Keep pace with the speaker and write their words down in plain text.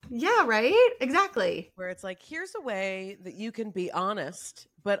Yeah, right? Exactly. Where it's like, here's a way that you can be honest,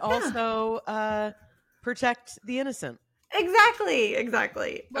 but Yeah. also protect the innocent. Exactly.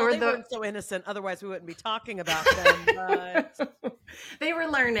 Well, they weren't so innocent. Otherwise, we wouldn't be talking about them. But they were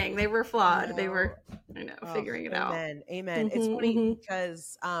learning. They were flawed. They were, figuring it out. Amen. It's funny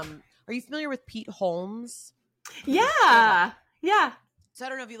because are you familiar with Pete Holmes? Yeah. So I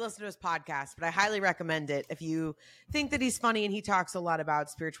don't know if you listen to his podcast, but I highly recommend it if you think that he's funny, and he talks a lot about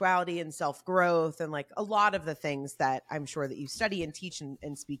spirituality and self-growth and like a lot of the things that I'm sure that you study and teach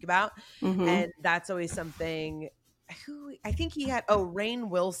and speak about. And that's always something who I think he had. Oh, Rainn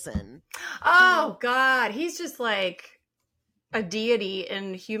Wilson. Oh God. He's just like a deity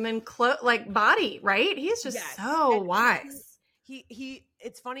in human body, right? He's just so wise. He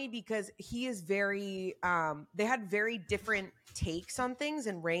it's funny because he is very they had very different takes on things,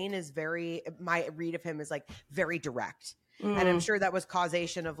 and Rainn is my read of him is like very direct. And I'm sure that was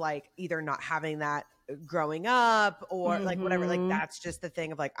causation of like either not having that growing up or like whatever, like that's just the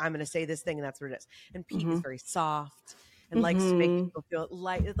thing of like, I'm gonna say this thing and that's what it is. And Pete is very soft and likes to make people feel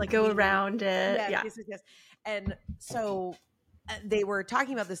like go around it. Yes. And so they were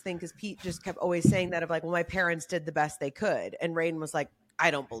talking about this thing because Pete just kept always saying that of like, well, my parents did the best they could. And Rainn was like, I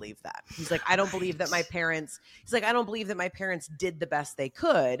don't believe that. He's like, I don't believe that my parents did the best they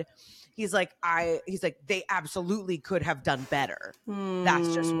could. He's like, they absolutely could have done better.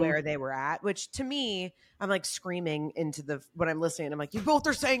 That's just where they were at, which to me, I'm like screaming into when I'm listening. I'm like, you both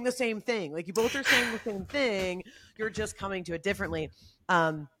are saying the same thing. Like you both are saying the same thing. You're just coming to it differently.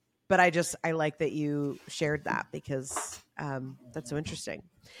 But I like that you shared that because that's so interesting.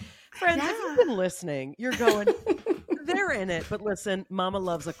 Friends, if you've been listening, you're going, they're in it. But listen, Mama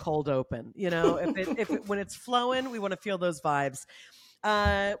loves a cold open. You know, when it's flowing, we want to feel those vibes.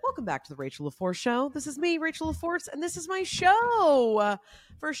 Welcome back to the Rachel LaForce Show. This is me, Rachel LaForce, and this is my show.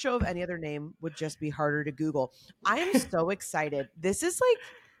 First show of any other name would just be harder to Google. I am so excited. This is like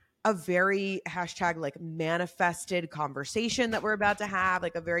a very hashtag like manifested conversation that we're about to have,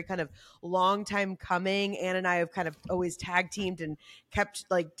 like a very kind of long time coming. Ann and I have kind of always tag teamed and kept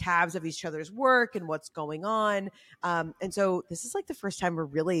like tabs of each other's work and what's going on. And so this is like the first time we're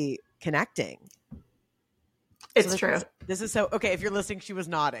really connecting. It's true. This is so okay. If you're listening, she was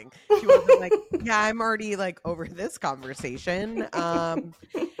nodding. She wasn't like, yeah, I'm already like over this conversation. And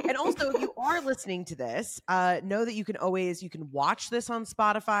also, if you are listening to this, know that you can watch this on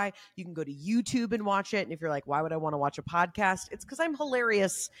Spotify. You can go to YouTube and watch it. And if you're like, why would I want to watch a podcast? It's because I'm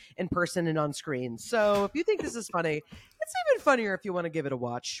hilarious in person and on screen. So if you think this is funny, it's even funnier if you want to give it a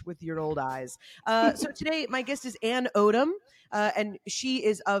watch with your old eyes. So today, my guest is Ann Odom. And she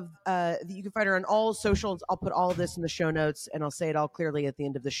is you can find her on all socials. I'll put all of this in the show notes and I'll say it all clearly at the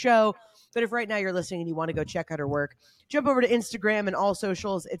end of the show. But if right now you're listening and you want to go check out her work, jump over to Instagram and all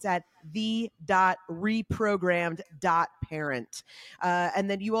socials. It's at the.reprogrammed.parent. And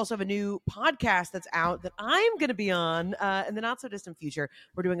then you also have a new podcast that's out that I'm going to be on in the not so distant future.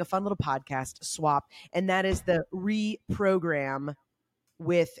 We're doing a fun little podcast swap, and that is the Reprogram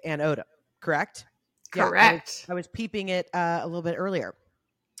with Ann Odom, correct? Correct. Yeah, I was peeping it a little bit earlier.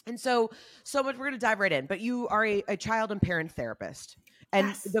 And so much, we're going to dive right in. But you are a child and parent therapist.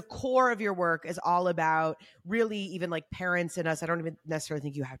 And the core of your work is all about really even like parents and us. I don't even necessarily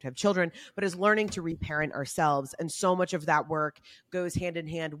think you have to have children, but is learning to reparent ourselves. And so much of that work goes hand in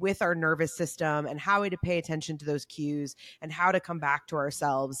hand with our nervous system and how to pay attention to those cues and how to come back to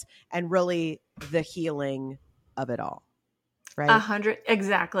ourselves and really the healing of it all. Right. 100.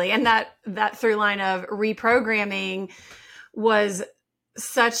 Exactly. And that through line of reprogramming was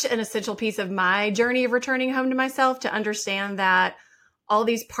such an essential piece of my journey of returning home to myself, to understand that all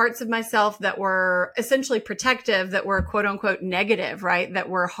these parts of myself that were essentially protective, that were quote unquote negative, right? That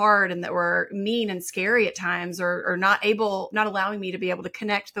were hard and that were mean and scary at times, or not allowing me to be able to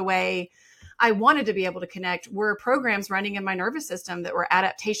connect the way I wanted to be able to connect, were programs running in my nervous system that were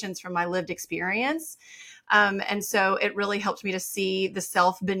adaptations from my lived experience. And so it really helped me to see the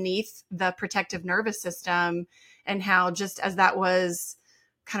self beneath the protective nervous system, and how just as that was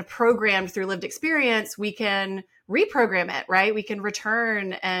kind of programmed through lived experience, we can reprogram it, right? We can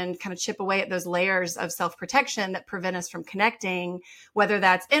return and kind of chip away at those layers of self-protection that prevent us from connecting, whether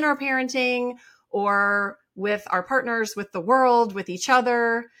that's in our parenting or with our partners, with the world, with each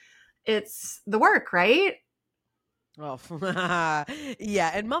other. It's the work, right? Oh,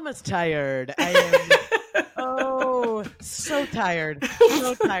 yeah. And Mama's tired. I am so tired.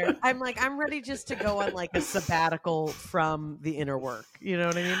 So tired. I'm ready just to go on like a sabbatical from the inner work. You know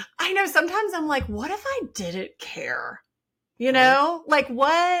what I mean? I know. Sometimes I'm like, what if I didn't care? You know, like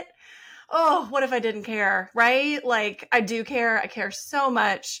what? oh, what if I didn't care? Right? Like I do care. I care so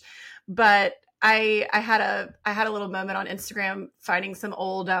much, but I had a little moment on Instagram finding some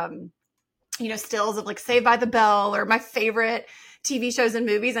old, stills of like Saved by the Bell or my favorite TV shows and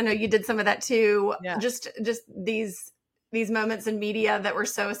movies. I know you did some of that too. Yeah. Just these moments in media that were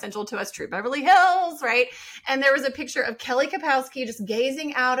so essential to us. True Beverly Hills, right? And there was a picture of Kelly Kapowski just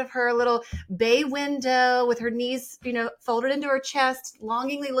gazing out of her little bay window with her knees, folded into her chest,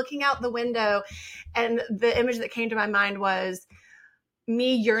 longingly looking out the window. And the image that came to my mind was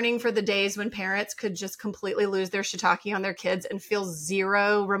me yearning for the days when parents could just completely lose their shiitake on their kids and feel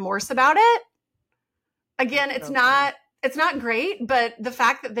zero remorse about it. Again, it's not great, but the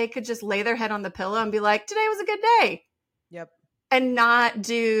fact that they could just lay their head on the pillow and be like, today was a good day. Yep. And not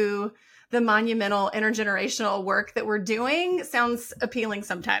do the monumental intergenerational work that we're doing sounds appealing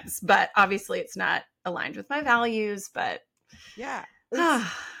sometimes, but obviously it's not aligned with my values, but yeah. I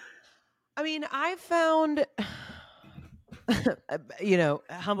mean, I found,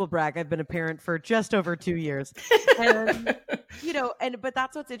 humble brag, I've been a parent for just over 2 years. And, but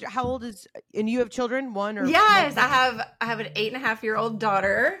that's what's interesting. How old and you have children? One or? Yes, I have an 8.5-year-old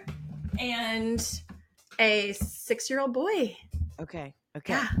daughter and a 6-year-old boy. Okay.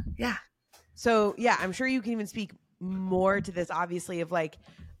 Yeah. So yeah, I'm sure you can even speak more to this, obviously, of like,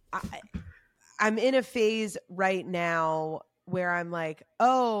 I'm in a phase right now where I'm like,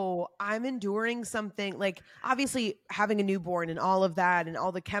 oh, I'm enduring something, like obviously having a newborn and all of that and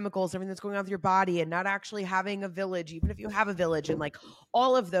all the chemicals, everything that's going on with your body and not actually having a village, even if you have a village, and like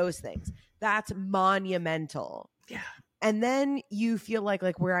all of those things, that's monumental. Yeah. And then you feel like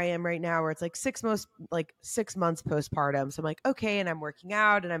where I am right now, where it's like 6 months postpartum. So I'm like, okay. And I'm working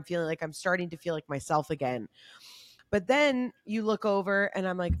out and I'm feeling like I'm starting to feel like myself again. But then you look over and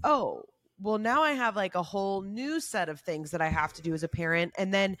I'm like, oh, well, now I have like a whole new set of things that I have to do as a parent.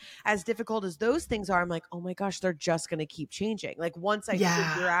 And then as difficult as those things are, I'm like, oh my gosh, they're just going to keep changing. Like once I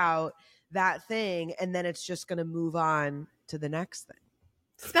figure out that thing, and then it's just going to move on to the next thing.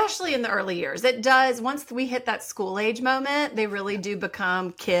 Especially in the early years. It does. Once we hit that school age moment, they really do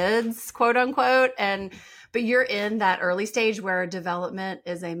become kids, quote unquote. But you're in that early stage where development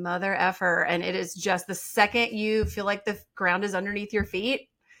is a mother effer. And it is just the second you feel like the ground is underneath your feet,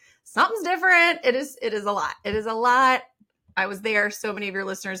 something's different. It is a lot. It is a lot. I was there. So many of your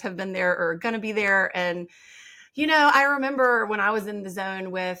listeners have been there or going to be there. And, I remember when I was in the zone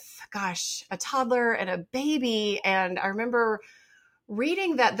with, a toddler and a baby. And I remember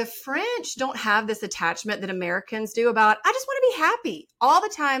reading that the French don't have this attachment that Americans do about, I just want to be happy all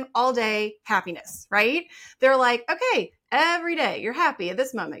the time, all day, happiness, right? They're like, okay, every day you're happy at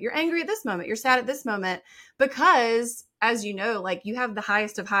this moment. You're angry at this moment. You're sad at this moment. Because as you know, like you have the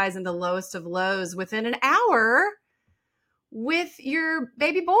highest of highs and the lowest of lows within an hour with your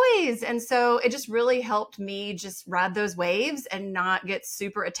baby boys. And so it just really helped me just ride those waves and not get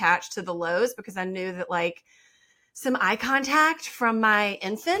super attached to the lows, because I knew that like some eye contact from my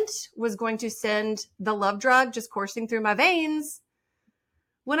infant was going to send the love drug just coursing through my veins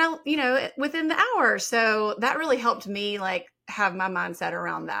when within the hour. So that really helped me like have my mindset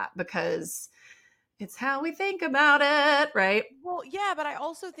around that, because it's how we think about it. Right. Well, yeah, but I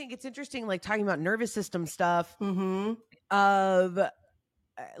also think it's interesting, like talking about nervous system stuff Mm-hmm. of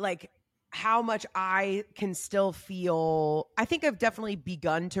like how much I can still feel. I think I've definitely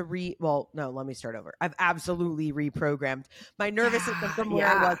begun to let me start over. I've absolutely reprogrammed my nervous system from where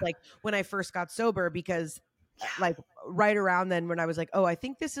I was like when I first got sober, because like right around then when I was like, oh, I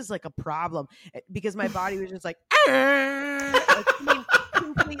think this is like a problem, because my body was just like,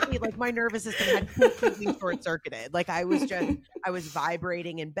 completely, like my nervous system had completely short circuited. Like I was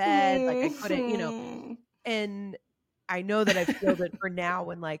vibrating in bed. Like I couldn't, and I know that I feel that for now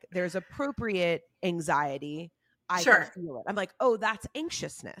when like there's appropriate anxiety, I can feel it. I'm like, oh, that's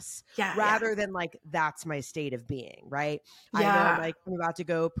anxiousness rather than like, that's my state of being. Right. Yeah. I know I'm about to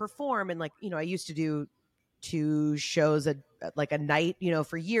go perform, and like, I used to do 2 shows a night,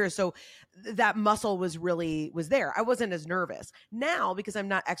 for years. So that muscle was there. I wasn't as nervous now because I'm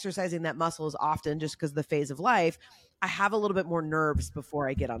not exercising that muscle as often, just because the phase of life, I have a little bit more nerves before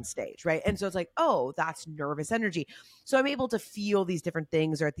I get on stage. Right. And so it's like, oh, that's nervous energy. So I'm able to feel these different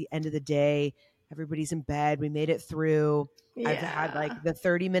things, or at the end of the day, everybody's in bed. We made it through. Yeah. I've had like the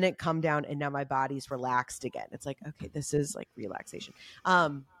 30-minute come down, and now my body's relaxed again. It's like, okay, this is like relaxation.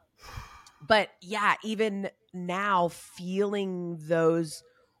 But yeah, even now feeling those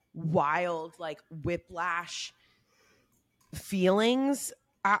wild, like whiplash feelings,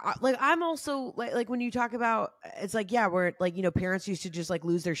 like I'm also like when you talk about it's like yeah where like parents used to just like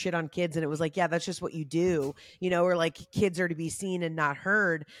lose their shit on kids and it was like yeah that's just what you do or like kids are to be seen and not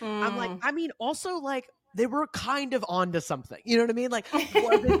heard. I'm like I mean also like they were kind of onto something, you know what I mean, like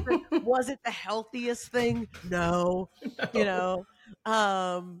was it the healthiest thing? No, you know.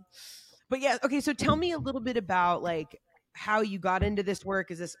 But yeah, okay, so tell me a little bit about like how you got into this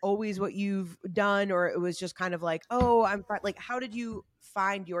work. Is this always what you've done, or it was just kind of like, oh, like, how did you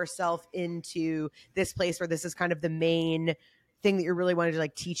find yourself into this place where this is kind of the main thing that you're really wanting to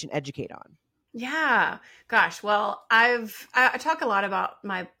like teach and educate on? Yeah. Gosh. Well, I talk a lot about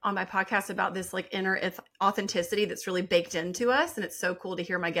on my podcast about this like inner authenticity that's really baked into us. And it's so cool to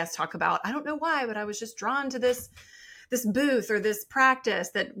hear my guests talk about, I don't know why, but I was just drawn to this booth or this practice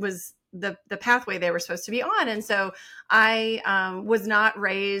that was the pathway they were supposed to be on. And so I was not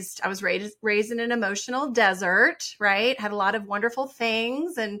raised, I was raised in an emotional desert, right? Had a lot of wonderful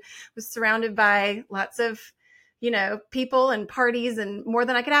things and was surrounded by lots of people and parties and more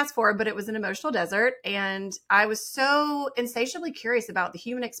than I could ask for, but it was an emotional desert. And I was so insatiably curious about the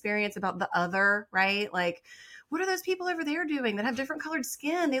human experience, about the other, right? Like, what are those people over there doing that have different colored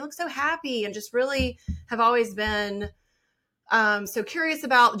skin? They look so happy, and just really have always been so curious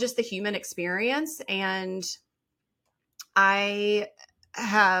about just the human experience. And I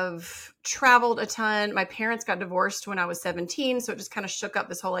have traveled a ton. My parents got divorced when I was 17. So it just kind of shook up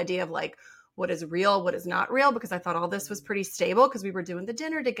this whole idea of like, what is real, what is not real, because I thought all this was pretty stable because we were doing the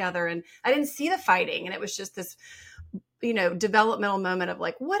dinner together and I didn't see the fighting. And it was just this, developmental moment of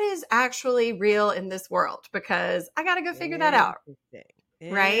like, what is actually real in this world? Because I got to go figure that out.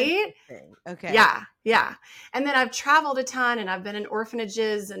 Right? Okay. Yeah. Yeah. And then I've traveled a ton and I've been in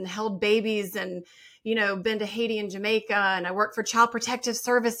orphanages and held babies and, been to Haiti and Jamaica, and I worked for Child Protective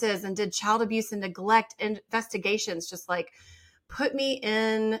Services and did child abuse and neglect investigations, just like put me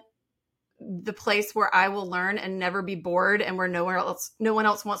in the place where I will learn and never be bored and where no one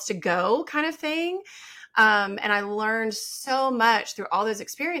else wants to go, kind of thing. And I learned so much through all those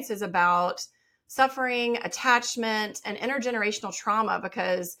experiences about suffering, attachment, and intergenerational trauma,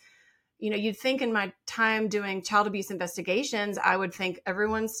 because you'd think in my time doing child abuse investigations, I would think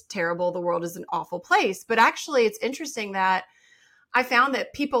everyone's terrible, the world is an awful place. But actually, it's interesting that I found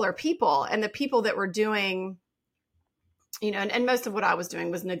that people are people, and the people that were doing and most of what I was doing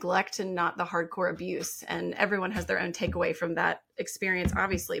was neglect and not the hardcore abuse. And everyone has their own takeaway from that experience,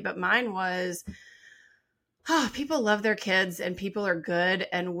 obviously. But mine was, people love their kids and people are good.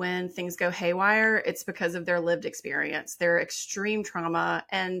 And when things go haywire, it's because of their lived experience, their extreme trauma,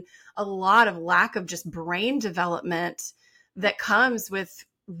 and a lot of lack of just brain development that comes with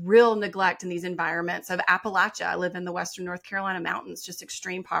real neglect in these environments of Appalachia. I live in the Western North Carolina mountains, just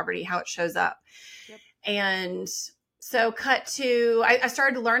extreme poverty, how it shows up. Yep. And so I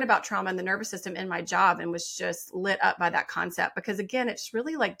started to learn about trauma and the nervous system in my job and was just lit up by that concept, because again, it just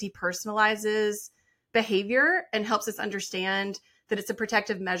really like depersonalizes behavior and helps us understand that it's a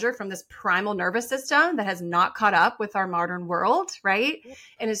protective measure from this primal nervous system that has not caught up with our modern world, right?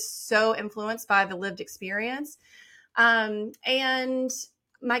 And is so influenced by the lived experience. And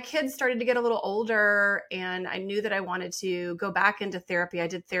my kids started to get a little older, and I knew that I wanted to go back into therapy. I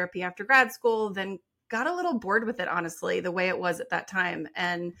did therapy after grad school, then got a little bored with it, honestly, the way it was at that time.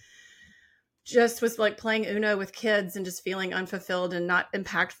 And just was like playing Uno with kids and just feeling unfulfilled and not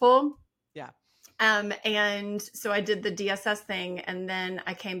impactful. Yeah. And so I did the DSS thing, and then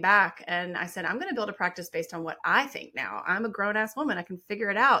I came back and I said, I'm going to build a practice based on what I think now. I'm a grown ass woman. I can figure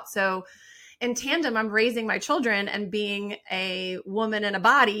it out. So in tandem, I'm raising my children and being a woman in a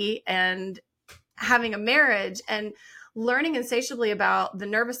body and having a marriage and learning insatiably about the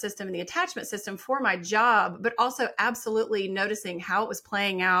nervous system and the attachment system for my job, but also absolutely noticing how it was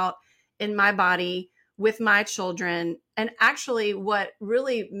playing out in my body with my children. And actually what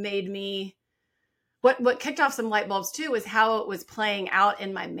really made me, what kicked off some light bulbs too, was how it was playing out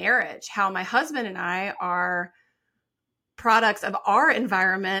in my marriage, how my husband and I are products of our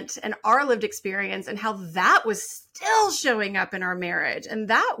environment and our lived experience, and how that was still showing up in our marriage. And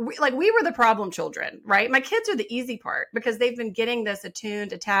that we were the problem children, right? My kids are the easy part because they've been getting this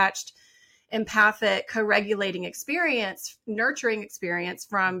attuned, attached, empathic, co-regulating experience, nurturing experience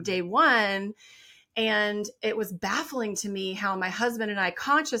from day one. And it was baffling to me how my husband and I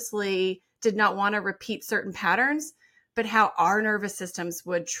consciously did not want to repeat certain patterns, but how our nervous systems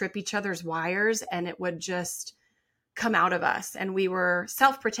would trip each other's wires and it would just come out of us, and we were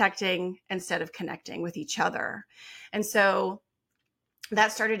self-protecting instead of connecting with each other. And so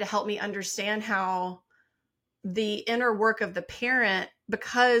that started to help me understand how the inner work of the parent,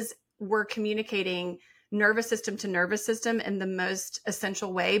 because we're communicating nervous system to nervous system in the most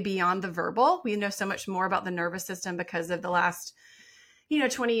essential way beyond the verbal. We know so much more about the nervous system because of the last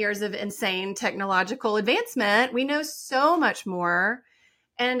 20 years of insane technological advancement. We know so much more.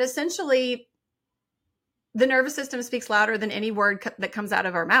 And essentially, the nervous system speaks louder than any word that comes out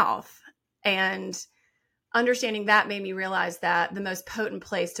of our mouth. And understanding that made me realize that the most potent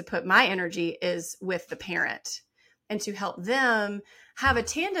place to put my energy is with the parent, and to help them have a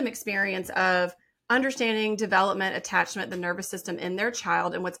tandem experience of understanding development, attachment, the nervous system in their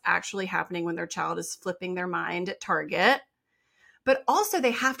child, and what's actually happening when their child is flipping their mind at target. But also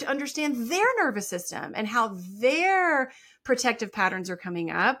they have to understand their nervous system and how their protective patterns are coming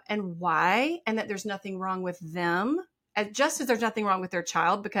up and why, and that there's nothing wrong with them, just as there's nothing wrong with their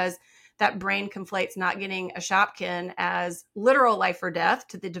child, because that brain conflates not getting a Shopkin as literal life or death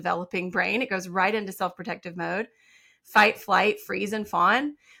to the developing brain. It goes right into self-protective mode, fight, flight, freeze, and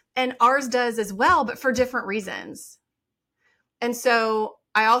fawn. And ours does as well, but for different reasons. And so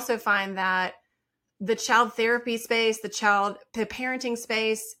I also find that the child therapy space, the parenting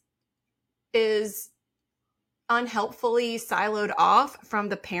space is unhelpfully siloed off from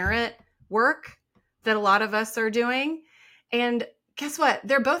the parent work that a lot of us are doing. And guess what?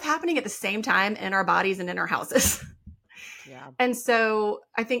 They're both happening at the same time in our bodies and in our houses. Yeah. And so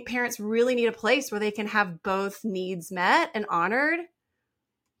I think parents really need a place where they can have both needs met and honored.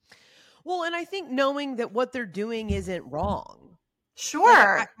 Well, and I think knowing that what they're doing isn't wrong.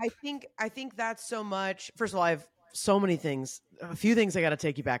 Sure. Like, I think that's so much. First of all, I have so many things, a few things I got to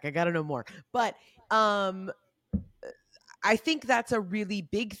take you back. I got to know more. But I think that's a really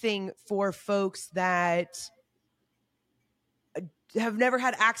big thing for folks that have never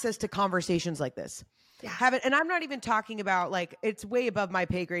had access to conversations like this. Yeah. Haven't, and I'm not even talking about, like, it's way above my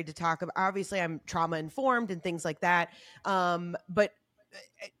pay grade to talk about. Obviously, I'm trauma informed and things like that. But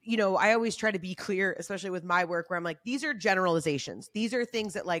I always try to be clear, especially with my work, where I'm like, these are generalizations. These are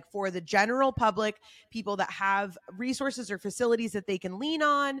things that, like, for the general public, people that have resources or facilities that they can lean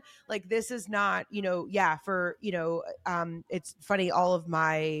on, like, this is not, it's funny. All of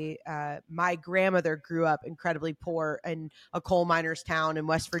my grandmother grew up incredibly poor in a coal miner's town in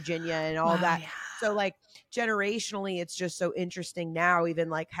West Virginia and all that. Yeah. So, like, generationally, it's just so interesting now, even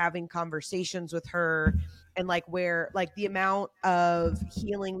like having conversations with her. And like where, like, the amount of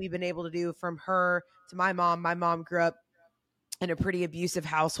healing we've been able to do from her to my mom grew up in a pretty abusive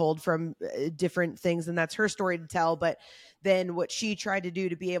household from different things. And that's her story to tell. But then what she tried to do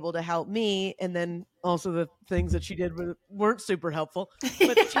to be able to help me, and then also the things that she did weren't super helpful,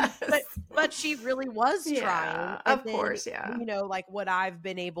 but, yes. but she really was trying. Of course. Yeah. Like what I've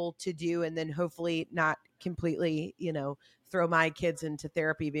been able to do, and then hopefully not completely, throw my kids into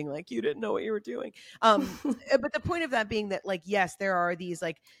therapy being like, you didn't know what you were doing. But the point of that being that, like, yes, there are these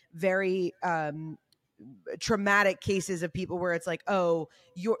like very, traumatic cases of people where it's like, oh,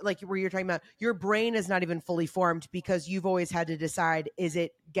 you're like, where you're talking about your brain is not even fully formed because you've always had to decide, is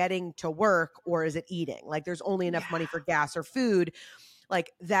it getting to work or is it eating? Like, there's only enough money for gas or food,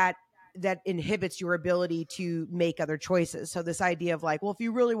 like that inhibits your ability to make other choices. So this idea of like, well, if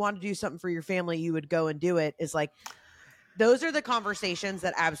you really want to do something for your family, you would go and do it, is like, those are the conversations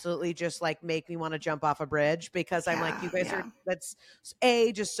that absolutely just like make me want to jump off a bridge, because I'm like, you guys are, that's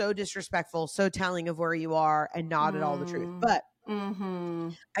just so disrespectful, so telling of where you are and not at all the truth. But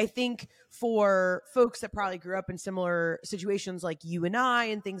I think for folks that probably grew up in similar situations like you and I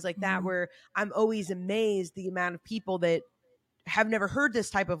and things like that, where I'm always amazed the amount of people that have never heard this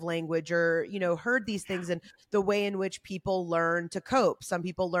type of language or, heard these things, and the way in which people learn to cope. Some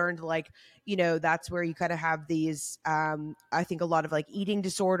people learned like, that's where you kind of have these, I think a lot of like eating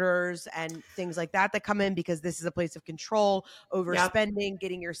disorders and things like that come in, because this is a place of control, overspending,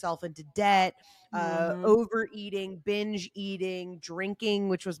 getting yourself into debt, overeating, binge eating, drinking,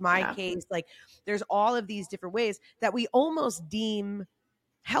 which was my case. Like, there's all of these different ways that we almost deem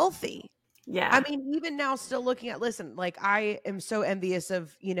healthy. Yeah. I mean, even now still looking at, listen, like, I am so envious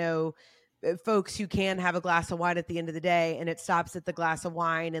of, folks who can have a glass of wine at the end of the day and it stops at the glass of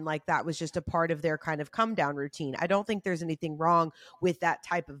wine. And like, that was just a part of their kind of come down routine. I don't think there's anything wrong with that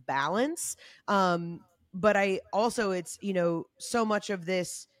type of balance. But I also, it's, so much of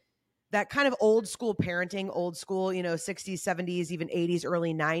this, that kind of old school parenting, old school, 60s, 70s, even 80s,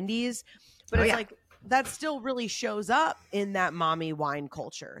 early 90s. But it's like, that still really shows up in that mommy wine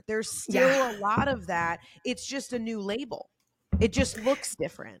culture. There's still a lot of that. It's just a new label. It just looks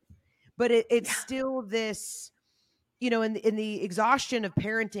different, but it's still this, in the exhaustion of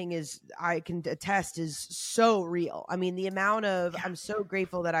parenting is, I can attest, is so real. I mean, the amount of, I'm so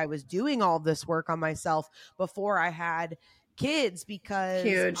grateful that I was doing all this work on myself before I had kids because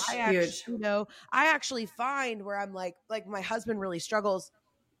Huge, I actually, huge. I actually find where I'm like my husband really struggles,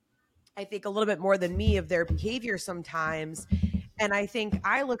 I think a little bit more than me, of their behavior sometimes. And I think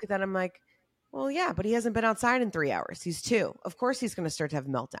I look at that, I'm like, well, yeah, but he hasn't been outside in 3 hours. He's 2. Of course he's going to start to have a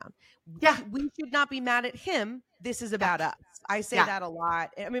meltdown. Yeah. We should not be mad at him. This is about us. I say that a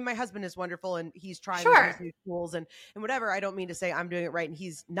lot. I mean, my husband is wonderful and he's trying with his new tools and whatever. I don't mean to say I'm doing it right and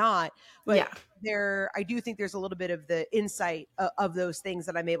he's not, but I do think there's a little bit of the insight of those things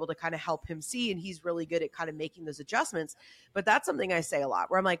that I'm able to kind of help him see. And he's really good at kind of making those adjustments. But that's something I say a lot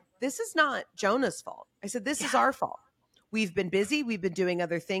where I'm like, this is not Jonah's fault. I said, this is our fault. We've been busy. We've been doing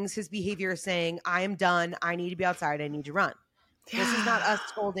other things. His behavior is saying, I am done. I need to be outside. I need to run. Yeah. This is not us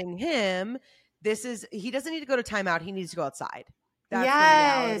scolding him. He doesn't need to go to timeout. He needs to go outside. That's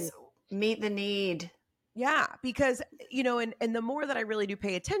the reality. Meet the need. Yeah. Because, and the more that I really do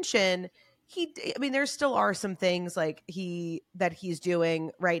pay attention, there still are some things like that he's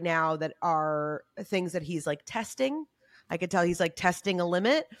doing right now that are things that he's like testing. I could tell he's like testing a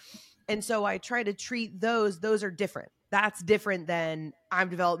limit. And so I try to treat those are different. That's different than I'm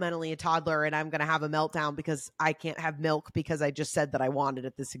developmentally a toddler and I'm going to have a meltdown because I can't have milk because I just said that I wanted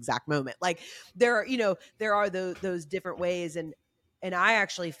at this exact moment. Like there are those different ways. And I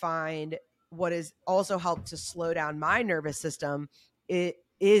actually find what has also helped to slow down my nervous system, it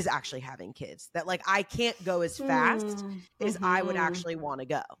is actually having kids, that like I can't go as fast as I would actually want to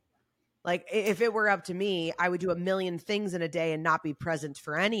go. Like if it were up to me, I would do a million things in a day and not be present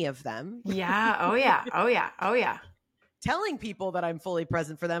for any of them. Yeah. Oh yeah. Oh yeah. Oh yeah. Telling people that I'm fully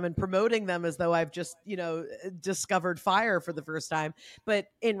present for them and promoting them as though I've just, discovered fire for the first time. But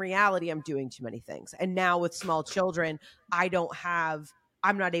in reality, I'm doing too many things. And now with small children, I'm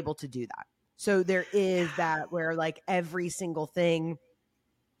not able to do that. So there is that where like every single thing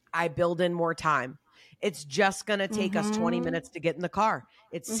I build in more time. It's just going to take us 20 minutes to get in the car.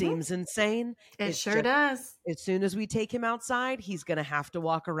 It seems insane. It sure does. As soon as we take him outside, he's going to have to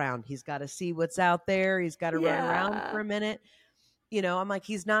walk around. He's got to see what's out there. He's got to run around for a minute. I'm like,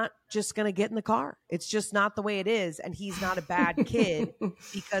 he's not just going to get in the car. It's just not the way it is. And he's not a bad kid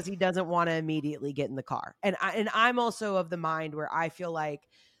because he doesn't want to immediately get in the car. And I'm also of the mind where I feel like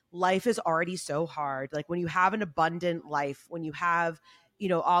life is already so hard. Like when you have an abundant life, when you have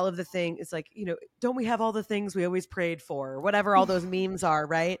all of the things, it's like, don't we have all the things we always prayed for, or whatever all those memes are,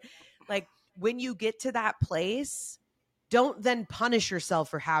 right? Like when you get to that place, don't then punish yourself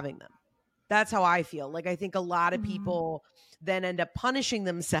for having them. That's how I feel. Like I think a lot of people then end up punishing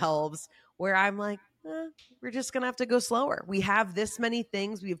themselves, where I'm like, we're just going to have to go slower. We have this many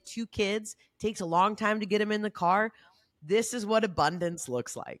things. We have 2 kids. It takes a long time to get them in the car. This is what abundance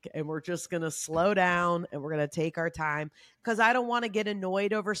looks like. And we're just going to slow down and we're going to take our time, because I don't want to get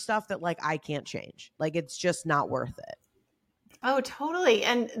annoyed over stuff that like I can't change. Like it's just not worth it. Oh, totally.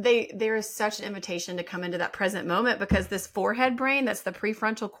 And there is such an invitation to come into that present moment, because this forehead brain, that's the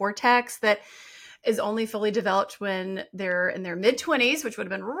prefrontal cortex, that is only fully developed when they're in their mid-20s, which would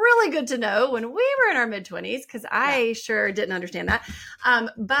have been really good to know when we were in our mid-20s, because I sure didn't understand that.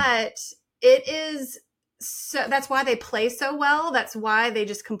 But it is... So that's why they play so well. That's why they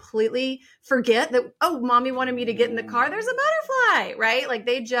just completely forget that, oh, mommy wanted me to get in the car. There's a butterfly, right? Like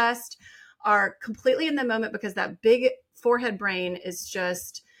they just are completely in the moment, because that big forehead brain is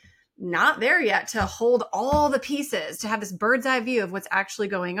just not there yet to hold all the pieces, to have this bird's eye view of what's actually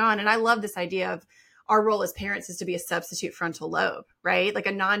going on. And I love this idea of our role as parents is to be a substitute frontal lobe, right? Like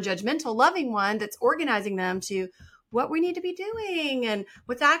a non-judgmental, loving one that's organizing them to what we need to be doing and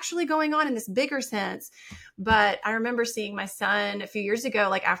what's actually going on in this bigger sense. But I remember seeing my son a few years ago,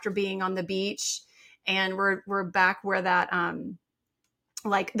 like after being on the beach, and we're back where that,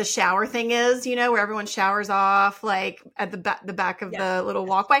 like the shower thing is, where everyone showers off, like at the back of the little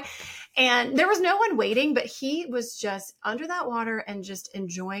walkway. And there was no one waiting, but he was just under that water and just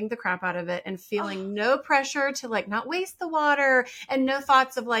enjoying the crap out of it and feeling no pressure to like not waste the water, and no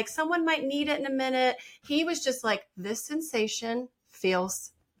thoughts of like someone might need it in a minute. He was just like, this sensation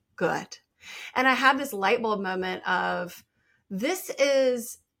feels good. And I had this light bulb moment of, this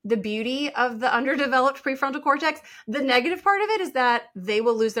is the beauty of the underdeveloped prefrontal cortex. The negative part of it is that they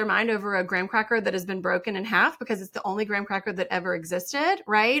will lose their mind over a graham cracker that has been broken in half because it's the only graham cracker that ever existed,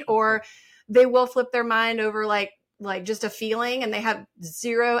 right? Or they will flip their mind over like just a feeling, and they have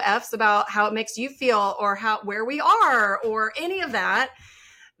 0 F's about how it makes you feel or where we are or any of that.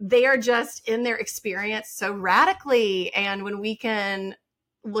 They are just in their experience so radically. And when we can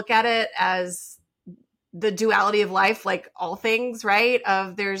look at it as the duality of life, like all things, right?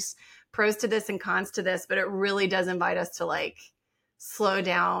 Of there's pros to this and cons to this, but it really does invite us to like slow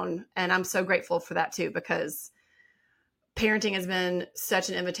down. And I'm so grateful for that too, because parenting has been such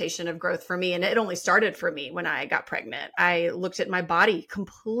an invitation of growth for me. And it only started for me when I got pregnant. I looked at my body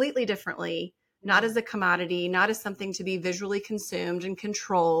completely differently, not as a commodity, not as something to be visually consumed and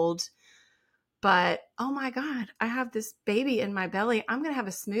controlled, but oh my God, I have this baby in my belly. I'm going to have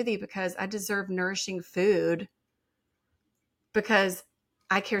a smoothie because I deserve nourishing food, because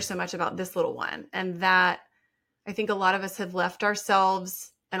I care so much about this little one. And that, I think a lot of us have left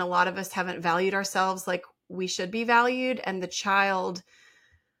ourselves, and a lot of us haven't valued ourselves like we should be valued. And the child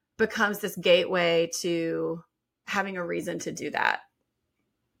becomes this gateway to having a reason to do that.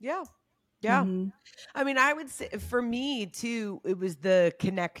 Yeah. Yeah. Mm-hmm. I mean, I would say for me too, it was the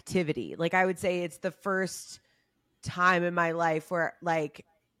connectivity. Like, I would say it's the first time in my life where, like,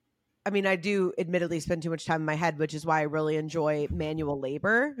 I mean, I do admittedly spend too much time in my head, which is why I really enjoy manual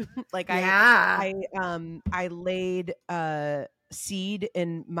labor. Like, Yeah. I laid seed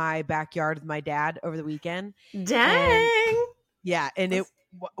in my backyard with my dad over the weekend. Dang. And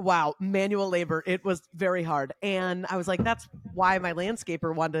wow, manual labor. It was very hard. And I was like, that's why my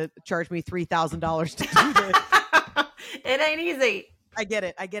landscaper wanted to charge me $3,000 to do this. It ain't easy. I get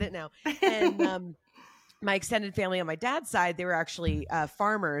it now. And my extended family on my dad's side, they were actually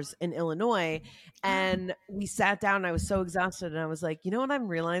farmers in Illinois. And we sat down and I was so exhausted. And I was like, you know what I'm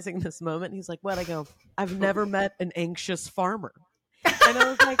realizing in this moment? And he's like, what? I go, I've never met an anxious farmer. And I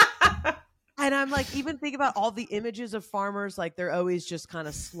was like, and I'm like, even think about all the images of farmers, like they're always just kind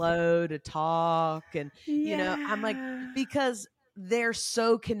of slow to talk. And, you know, I'm like, because they're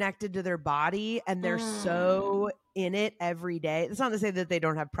so connected to their body and they're so in it every day. It's not to say that they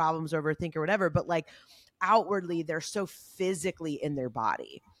don't have problems or overthink or whatever, but like outwardly, they're so physically in their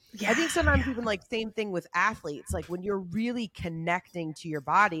body. Yeah. I think sometimes even like same thing with athletes, like when you're really connecting to your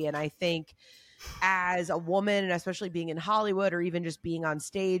body. And I think as a woman, and especially being in Hollywood or even just being on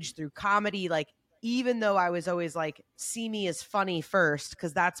stage through comedy, like even though I was always like, see me as funny first,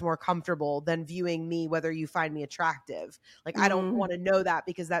 because that's more comfortable than viewing me, whether you find me attractive. Like, I don't want to know that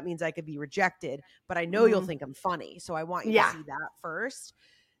because that means I could be rejected, but I know you'll think I'm funny. So I want you to see that first.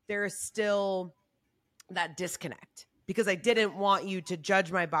 There is still that disconnect because I didn't want you to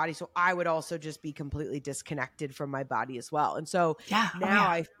judge my body. So I would also just be completely disconnected from my body as well. And so now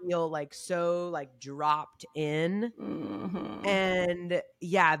I feel like so like dropped in and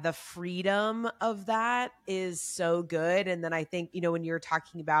the freedom of that is so good. And then I think, you know, when you're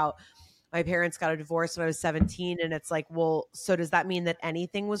talking about my parents got a divorce when I was 17 and it's like, well, so does that mean that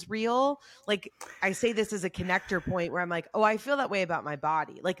anything was real? Like, I say this as a connector point where I'm like, oh, I feel that way about my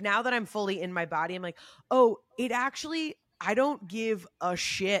body. Like now that I'm fully in my body, I'm like, oh, it actually, I don't give a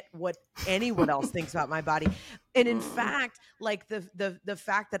shit what anyone else thinks about my body. And in fact, like the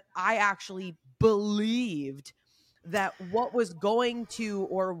fact that I actually believed that what was going to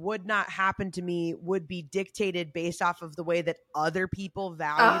or would not happen to me would be dictated based off of the way that other people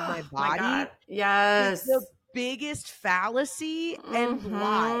valued my body. My God. Yes. The biggest fallacy and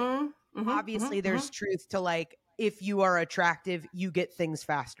lie. Obviously, there's truth to like, if you are attractive, you get things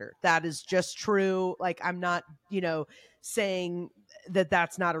faster. That is just true. Like, I'm not, you know, saying that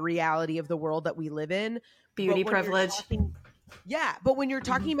that's not a reality of the world that we live in. Beauty privilege. But when you're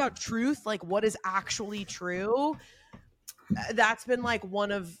talking about truth, like what is actually true, that's been like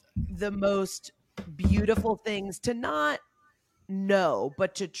one of the most beautiful things to not know,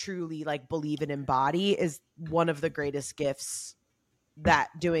 but to truly like believe and embody is one of the greatest gifts that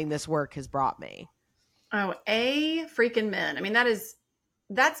doing this work has brought me. Oh, freaking men. I mean,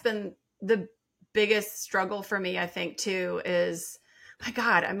 that's been the biggest struggle for me, I think, too, is my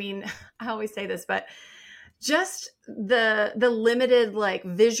God. I mean, I always say this, but just the limited like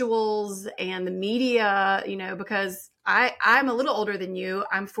visuals and the media, you know, because I'm a little older than you.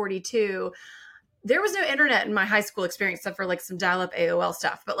 I'm 42. There was no internet in my high school experience except for like some dial-up AOL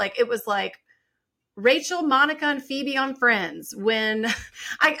stuff. But like, it was like Rachel, Monica, and Phoebe on Friends. When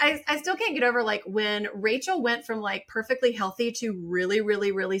I still can't get over like when Rachel went from like perfectly healthy to really,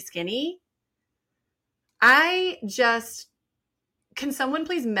 really, really skinny. Can someone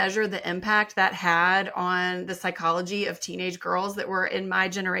please measure the impact that had on the psychology of teenage girls that were in my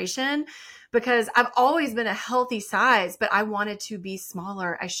generation? Because I've always been a healthy size, but I wanted to be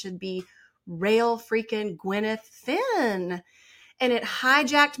smaller. I should be rail freaking Gwyneth thin. And it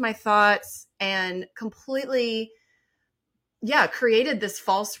hijacked my thoughts and completely, created this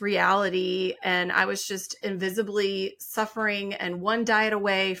false reality. And I was just invisibly suffering and one diet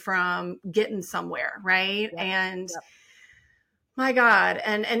away from getting somewhere. Right. Yep. And my God.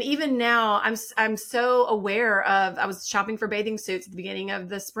 And even now I'm so aware of, I was shopping for bathing suits at the beginning of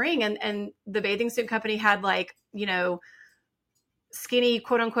the spring and the bathing suit company had like, you know, skinny,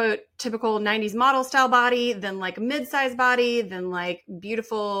 quote unquote, typical 90s model style body, then like mid-size body, then like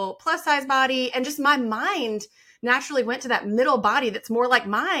beautiful plus size body. And just my mind naturally went to that middle body that's more like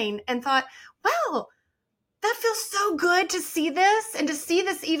mine and thought, wow, that feels so good to see this, and to see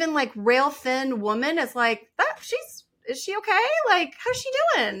this even like rail thin woman is like, that is she okay? Like, how's she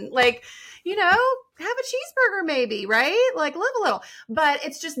doing? Like, you know, have a cheeseburger maybe, right? Like, live a little. But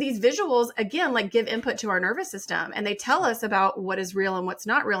it's just these visuals, again, like give input to our nervous system, and they tell us about what is real and what's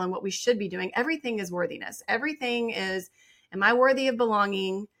not real and what we should be doing. Everything is worthiness. Everything is, am I worthy of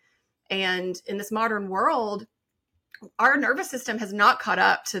belonging? And in this modern world, our nervous system has not caught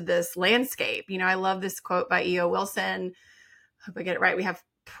up to this landscape. You know, I love this quote by E.O. Wilson. Hope I get it right. We have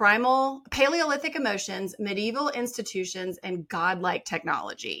primal, Paleolithic emotions, medieval institutions, and godlike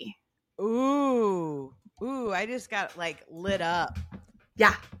technology. Ooh, I just got like lit up.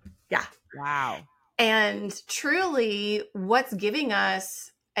 Yeah. Wow. And truly, what's giving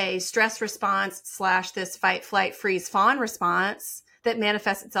us a stress response / this fight, flight, freeze, fawn response that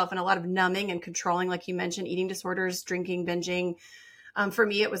manifests itself in a lot of numbing and controlling, like you mentioned, eating disorders, drinking, binging. For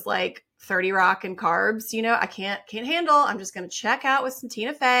me, it was like 30 Rock and carbs. You know, I can't handle. I'm just going to check out with some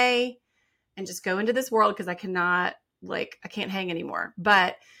Tina Fey and just go into this world because I can't hang anymore.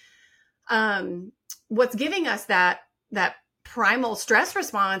 But what's giving us that primal stress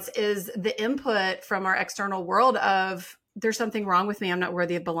response is the input from our external world of, there's something wrong with me. I'm not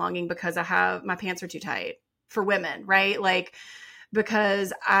worthy of belonging because my pants are too tight, for women, right? Like,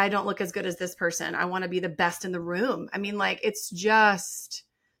 because I don't look as good as this person. I want to be the best in the room. I mean, like, it's just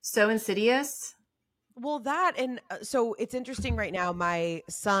so insidious. Well, that, and so it's interesting right now. My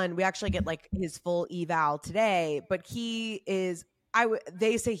son, we actually get like his full eval today, but he is,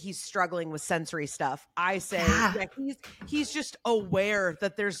 they say he's struggling with sensory stuff. I say, yeah, he's just aware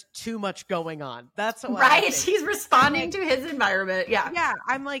that there's too much going on. That's what right. He's responding to his environment. Yeah. Yeah.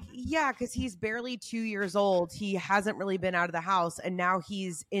 I'm like, yeah, because he's barely 2 years old. He hasn't really been out of the house. And now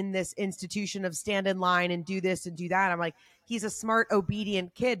he's in this institution of stand in line and do this and do that. I'm like, he's a smart,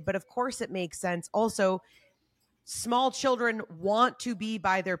 obedient kid. But of course it makes sense. Also, small children want to be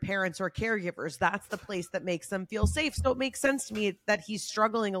by their parents or caregivers. That's the place that makes them feel safe. So it makes sense to me that he's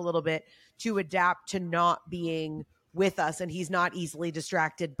struggling a little bit to adapt to not being with us, and he's not easily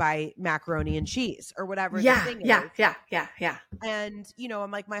distracted by macaroni and cheese or whatever the thing is. Yeah. And, you know,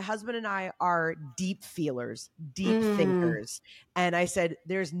 I'm like, my husband and I are deep feelers, deep thinkers. And I said,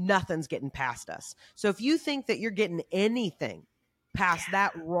 there's nothing's getting past us. So if you think that you're getting anything past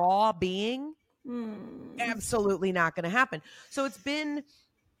that raw being, absolutely not going to happen. So it's been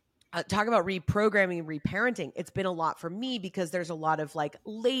talk about reprogramming and reparenting. It's been a lot for me because there's a lot of like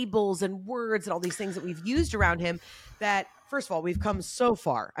labels and words and all these things that we've used around him that, first of all, we've come so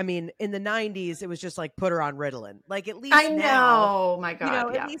far. I mean, in the 90s, it was just like put her on Ritalin. Like, at least now, my God, you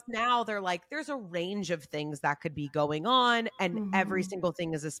know, at least now they're like, there's a range of things that could be going on, and every single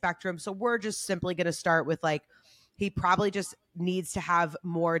thing is a spectrum. So we're just simply going to start with like, he probably just needs to have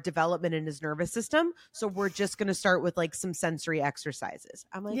more development in his nervous system. So we're just going to start with like some sensory exercises.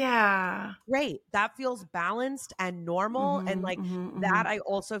 I'm like, yeah, great. That feels balanced and normal. And like that, I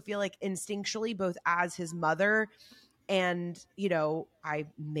also feel like instinctually, both as his mother and, you know, I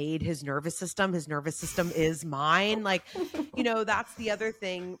made his nervous system. His nervous system is mine. Like, you know, that's the other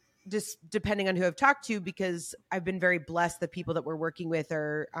thing. Just depending on who I've talked to, because I've been very blessed that people that we're working with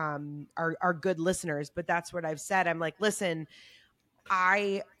are good listeners. But that's what I've said. I'm like, listen,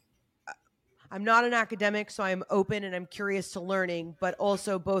 I'm not an academic, so I'm open and I'm curious to learning, but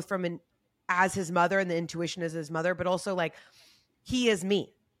also both from as his mother, and the intuition as his mother, but also like, he is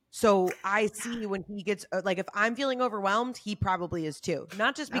me. So I see when he gets like, if I'm feeling overwhelmed, he probably is too.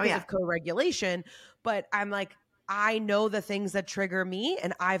 Not just because of co-regulation, but I'm like, I know the things that trigger me,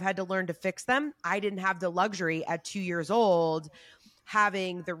 and I've had to learn to fix them. I didn't have the luxury at 2 years old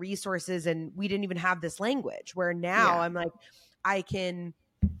having the resources, and we didn't even have this language, where now I'm like, I can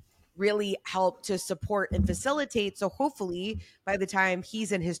really help to support and facilitate. So hopefully by the time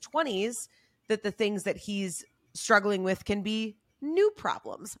he's in his 20s, that the things that he's struggling with can be new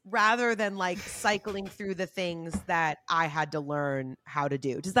problems rather than like cycling through the things that I had to learn how to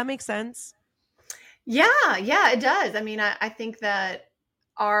do. Does that make sense? Yeah, it does. I mean, I think that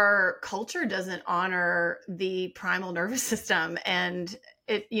our culture doesn't honor the primal nervous system, and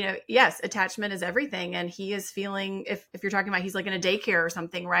it, you know, yes, attachment is everything. And he is feeling, if you're talking about, he's like in a daycare or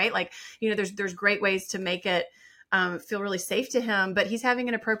something, right? Like, you know, there's great ways to make it feel really safe to him, but he's having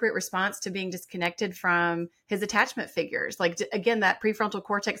an appropriate response to being disconnected from his attachment figures. Like, again, that prefrontal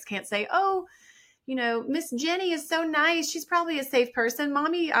cortex can't say, oh, Miss Jenny is so nice. She's probably a safe person.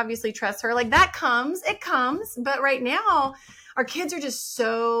 Mommy obviously trusts her. Like it comes. But right now, our kids are just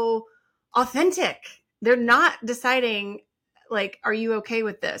so authentic. They're not deciding, like, are you okay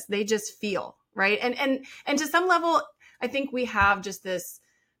with this? They just feel, right? And to some level, I think we have just this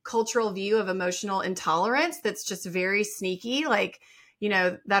cultural view of emotional intolerance that's just very sneaky. Like,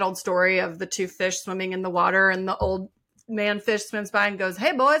 that old story of the two fish swimming in the water, and the old man fish swims by and goes,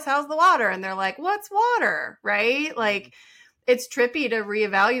 "Hey boys, how's the water?" And they're like, "What's water?" Right? Like, it's trippy to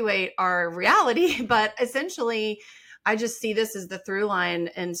reevaluate our reality, but essentially I just see this as the through line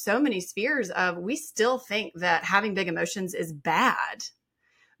in so many spheres of, we still think that having big emotions is bad,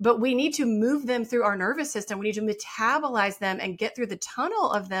 but we need to move them through our nervous system. We need to metabolize them and get through the tunnel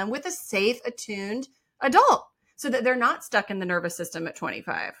of them with a safe, attuned adult so that they're not stuck in the nervous system at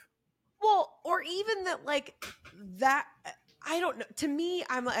 25. Well, or even that, like that, I don't know. To me,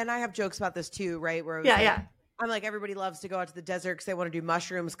 and I have jokes about this too, right? Where I'm like, everybody loves to go out to the desert because they want to do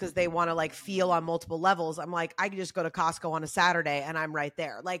mushrooms because they want to like feel on multiple levels. I'm like, I can just go to Costco on a Saturday and I'm right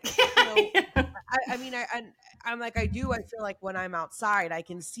there. Like, I'm like, I feel like when I'm outside, I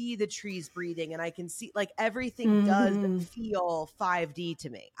can see the trees breathing and I can see like everything does feel 5D to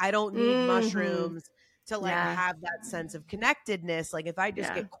me. I don't need mushrooms to like have that sense of connectedness. Like if I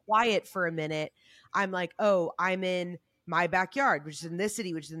just get quiet for a minute, I'm like, oh, I'm in my backyard, which is in this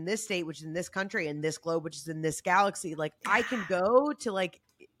city, which is in this state, which is in this country, and this globe, which is in this galaxy. Like I can go to like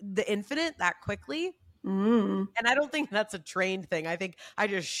the infinite that quickly. And I don't think that's a trained thing. I think I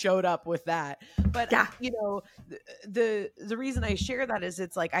just showed up with that. But the reason I share that is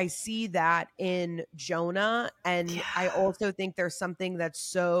it's like I see that in Jonah, and I also think there's something that's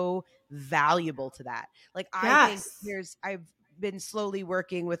so valuable to that. Like I think I've been slowly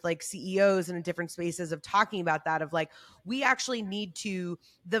working with like CEOs and in different spaces of talking about that, of like, we actually need to,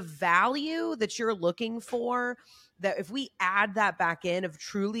 the value that you're looking for, that if we add that back in of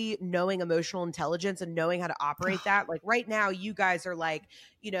truly knowing emotional intelligence and knowing how to operate that, like right now you guys are like,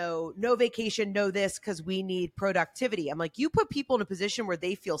 no vacation, no this, because we need productivity. I'm like, you put people in a position where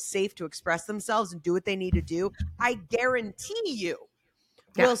they feel safe to express themselves and do what they need to do. I guarantee you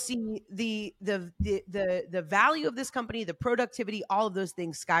we'll see the value of this company, the productivity, all of those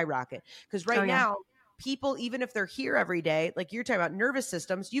things skyrocket. Because right now, people, even if they're here every day, like you're talking about nervous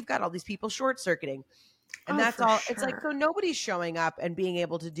systems, you've got all these people short circuiting. And that's all. Sure. It's like, so nobody's showing up and being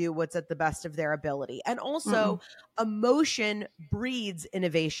able to do what's at the best of their ability. And also emotion breeds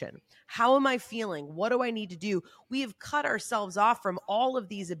innovation. How am I feeling? What do I need to do? We have cut ourselves off from all of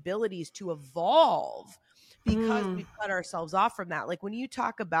these abilities to evolve because we've cut ourselves off from that. Like when you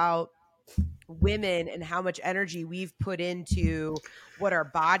talk about women and how much energy we've put into what our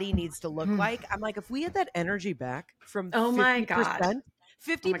body needs to look like, I'm like, if we had that energy back from 50%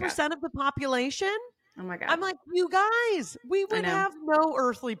 of the population, oh my God. I'm like, you guys, we would have no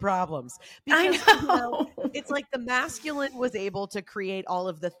earthly problems, because it's like the masculine was able to create all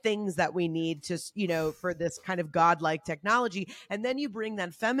of the things that we need to, for this kind of godlike technology. And then you bring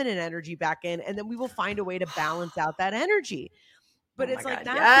that feminine energy back in, and then we will find a way to balance out that energy. But it's like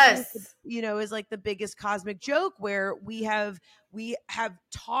that, is like the biggest cosmic joke, where we have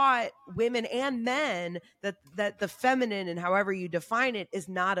taught women and men that the feminine, and however you define it, is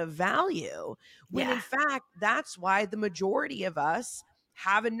not of value. When in fact, that's why the majority of us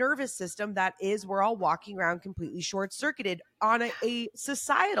have a nervous system that is, we're all walking around completely short circuited on a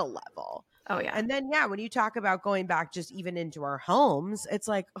societal level. Oh yeah. And then, when you talk about going back just even into our homes, it's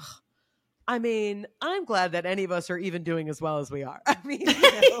like, ugh, I mean, I'm glad that any of us are even doing as well as we are. I mean,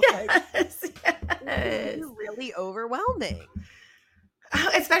 it's really overwhelming.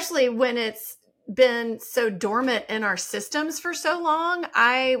 Especially when it's been so dormant in our systems for so long.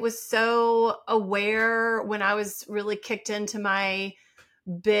 I was so aware when I was really kicked into my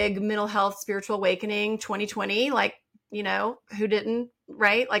big mental health, spiritual awakening, 2020, like, who didn't,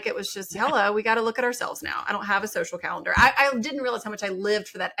 right? Like it was just, hello, we got to look at ourselves now. I don't have a social calendar. I didn't realize how much I lived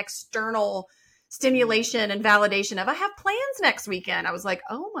for that external stimulation and validation of, I have plans next weekend. I was like,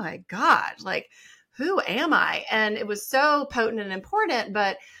 oh my God, like, who am I? And it was so potent and important,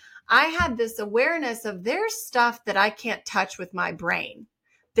 but I had this awareness of, there's stuff that I can't touch with my brain.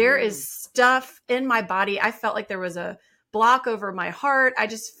 There is stuff in my body. I felt like there was a block over my heart. I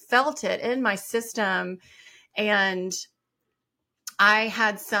just felt it in my system. And I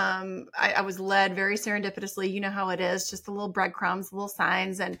had I was led very serendipitously, you know how it is, just the little breadcrumbs, the little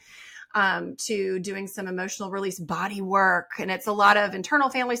signs, and to doing some emotional release body work. And it's a lot of internal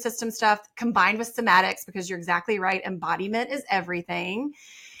family system stuff combined with somatics, because you're exactly right. Embodiment is everything.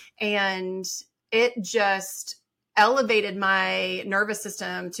 And it just elevated my nervous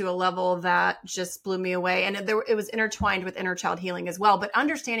system to a level that just blew me away. And it was intertwined with inner child healing as well. But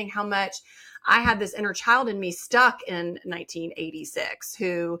understanding how much I had this inner child in me stuck in 1986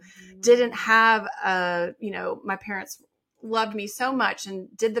 who didn't have my parents loved me so much and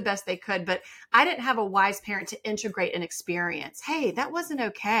did the best they could, but I didn't have a wise parent to integrate an experience. Hey, that wasn't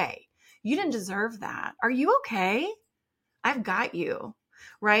okay. You didn't deserve that. Are you okay? I've got you.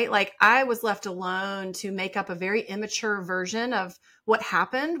 Right? Like I was left alone to make up a very immature version of what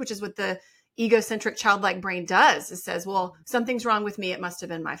happened, which is what the egocentric childlike brain does. It says, well, something's wrong with me. It must have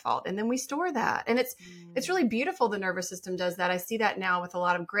been my fault. And then we store that. And it's really beautiful. The nervous system does that. I see that now with a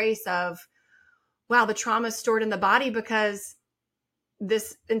lot of grace of, wow, the trauma is stored in the body because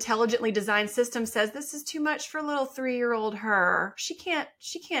this intelligently designed system says this is too much for little 3-year-old her. She can't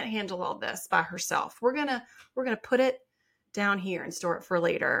handle all this by herself. We're going to put it down here and store it for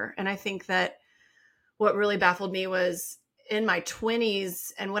later. And I think that what really baffled me was in my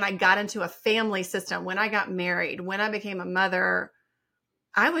 20s and when I got into a family system, when I got married, when I became a mother,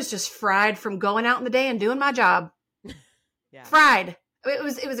 I was just fried from going out in the day and doing my job. Yeah. Fried. It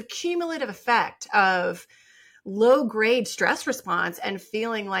was a cumulative effect of low grade stress response and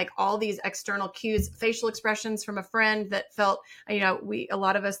feeling like all these external cues, facial expressions from a friend that felt, a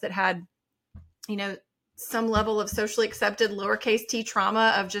lot of us that had, some level of socially accepted lowercase t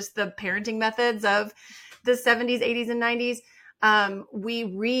trauma of just the parenting methods of the 70s, 80s, and 90s. We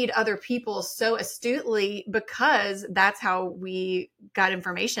read other people so astutely because that's how we got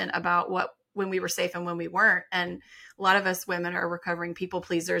information about when we were safe and when we weren't. And a lot of us women are recovering people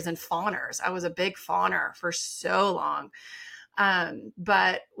pleasers and fawners. I was a big fawner for so long.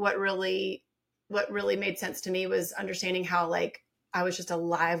 But what really made sense to me was understanding how like I was just a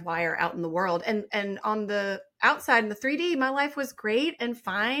live wire out in the world. And on the outside in the 3D, my life was great and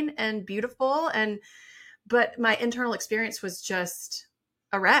fine and beautiful. But my internal experience was just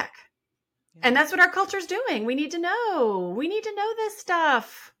a wreck. Yeah. And that's what our culture's doing. We need to know this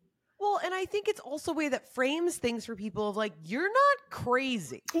stuff. Well, and I think it's also a way that frames things for people of like, you're not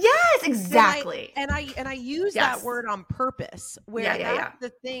crazy. Yes, exactly. And I use that word on purpose, where that's the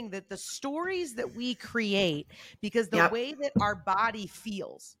thing, that the stories that we create, because the way that our body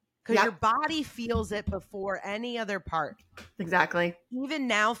feels, because your body feels it before any other part. Exactly. Even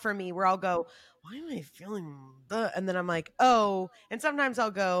now for me, where I'll go, why am I feeling the? And then I'm like, oh, and sometimes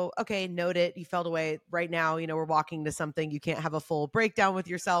I'll go, okay, note it. You felt away right now. We're walking to something. You can't have a full breakdown with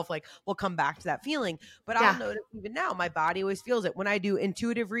yourself. Like we'll come back to that feeling, but I'll notice even now, my body always feels it. When I do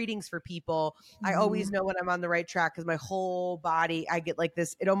intuitive readings for people, I always know when I'm on the right track because my whole body, I get like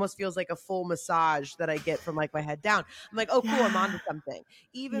this. It almost feels like a full massage that I get from like my head down. I'm like, oh, cool. I'm onto something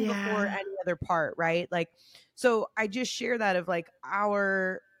even before any other part. Right. Like, so I just share that of like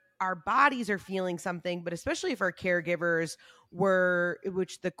our bodies are feeling something, but especially if our caregivers were,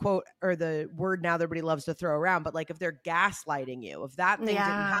 which the quote or the word now that everybody loves to throw around, but like if they're gaslighting you, if that thing didn't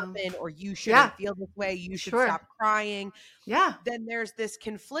happen or you shouldn't feel this way, you should stop crying. Yeah. Then there's this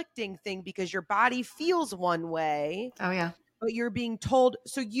conflicting thing because your body feels one way. Oh yeah. But you're being told,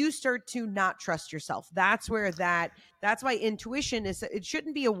 so you start to not trust yourself. That's why intuition is, it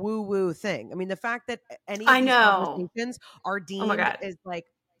shouldn't be a woo-woo thing. I mean, the fact that any of these conversations are deemed is like,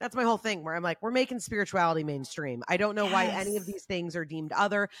 that's my whole thing where I'm like, we're making spirituality mainstream. I don't know why any of these things are deemed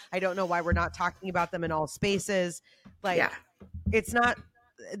other. I don't know why we're not talking about them in all spaces. Like it's not,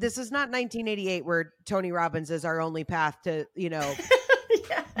 this is not 1988 where Tony Robbins is our only path to,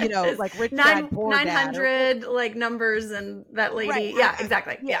 like rich dad, poor 900 like numbers and that lady. Right. Yeah,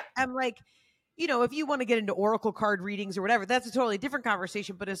 exactly. Yeah. I'm like, if you want to get into oracle card readings or whatever, that's a totally different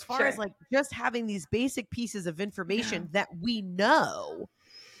conversation. But as far as like just having these basic pieces of information that we know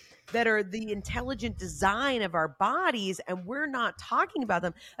that are the intelligent design of our bodies, and we're not talking about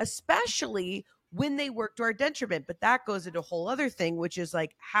them, especially when they work to our detriment. But that goes into a whole other thing, which is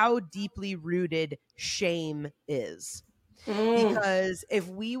like how deeply rooted shame is. Because if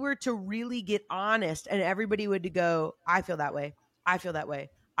we were to really get honest and everybody would to go, I feel that way. I feel that way.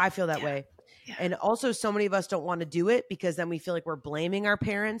 I feel that way. Yeah. And also so many of us don't want to do it because then we feel like we're blaming our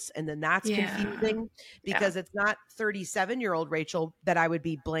parents. And then that's confusing because it's not 37-year-old Rachel that I would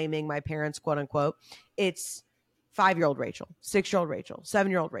be blaming my parents, quote unquote. It's 5-year-old Rachel, 6-year-old Rachel,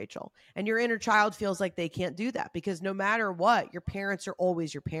 7-year-old Rachel. And your inner child feels like they can't do that because no matter what, your parents are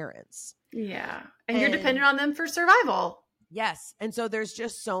always your parents. Yeah. And you're dependent on them for survival. Yes. And so there's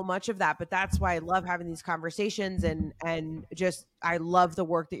just so much of that, but that's why I love having these conversations and just, I love the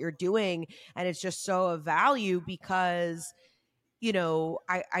work that you're doing. And it's just so of value because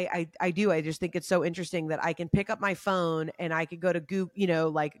I do. I just think it's so interesting that I can pick up my phone and I could go to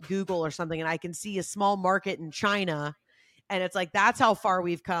Google, like Google or something, and I can see a small market in China. And it's like, that's how far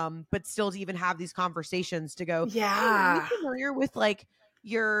we've come, but still to even have these conversations to go, hey, are you Yeah. familiar with like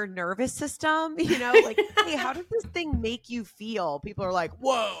your nervous system? Like, hey, how does this thing make you feel? People are like,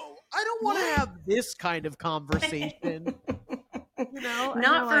 whoa, I don't want to What? have this kind of conversation, and you're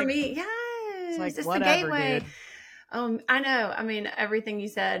Not for like, me. it's like, Yes. It's the whatever, gateway. dude. I know. I mean, everything you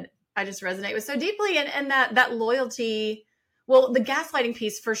said, I just resonate with so deeply. And that loyalty, well, the gaslighting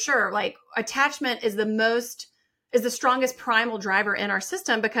piece for sure, like attachment is the strongest primal driver in our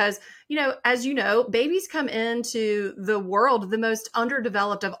system because, as you know, babies come into the world the most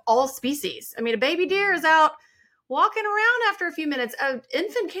underdeveloped of all species. I mean, a baby deer is out walking around after a few minutes. An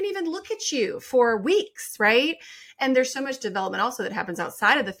infant can't even look at you for weeks, right? And there's so much development also that happens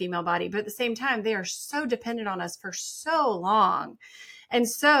outside of the female body, but at the same time, they are so dependent on us for so long. And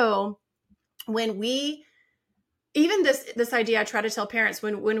so when we even this idea I try to tell parents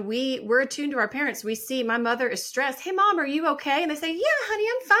when we're attuned to our parents, we see my mother is stressed. Hey mom, are you okay? And they say, yeah, honey,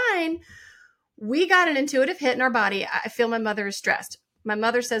 I'm fine. We got an intuitive hit in our body. I feel my mother is stressed. My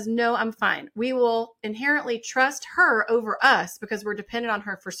mother says, no, I'm fine. We will inherently trust her over us because we're dependent on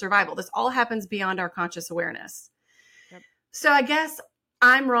her for survival. This all happens beyond our conscious awareness. Yep. So I guess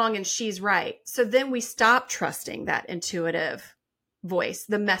I'm wrong and she's right. So then we stop trusting that intuitive voice,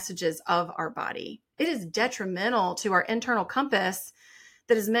 the messages of our body. It is detrimental to our internal compass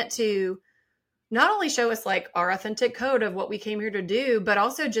that is meant to not only show us like our authentic code of what we came here to do, but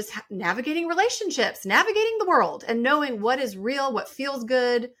also just navigating relationships, navigating the world and knowing what is real, what feels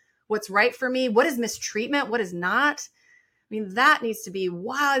good, what's right for me, what is mistreatment, what is not. I mean, that needs to be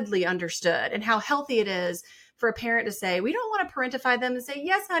widely understood and how healthy it is for a parent to say, we don't want to parentify them and say,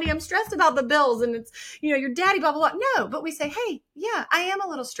 yes, honey, I'm stressed about the bills and it's, your daddy, blah, blah, blah. No, but we say, hey, yeah, I am a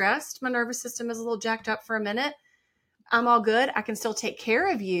little stressed. My nervous system is a little jacked up for a minute. I'm all good. I can still take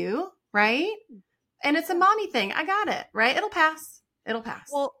care of you, right? And it's a mommy thing. I got it, right? It'll pass. It'll pass.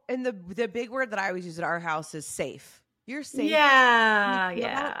 Well, and the big word that I always use at our house is safe. You're safe. Yeah. You feel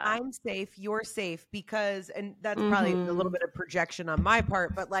that? Yeah. I'm safe. You're safe because, and that's probably a little bit of projection on my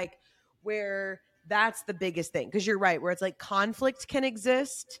part, but like where that's the biggest thing. Cause you're right. Where it's like conflict can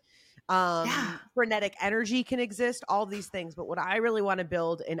exist. Frenetic energy can exist, all these things. But what I really want to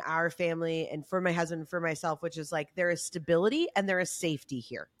build in our family and for my husband and for myself, which is like, there is stability and there is safety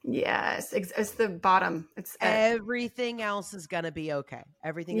here. Yes. It's the bottom. It's everything else is going to be okay.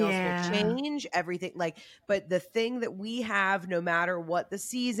 Everything else will change. Everything but the thing that we have, no matter what the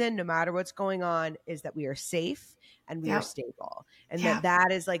season, no matter what's going on, is that we are safe and we are stable. And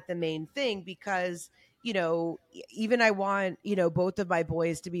that is like the main thing because, even I want, both of my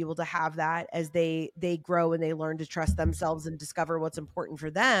boys to be able to have that as they grow and they learn to trust themselves and discover what's important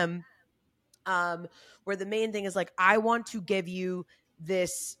for them. Where the main thing is like, I want to give you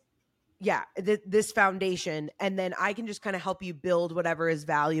this this foundation, and then I can just kind of help you build whatever is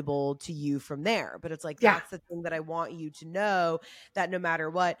valuable to you from there. But it's like, that's the thing that I want you to know, that no matter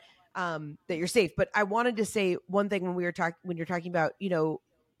what, that you're safe. But I wanted to say one thing when you're talking about,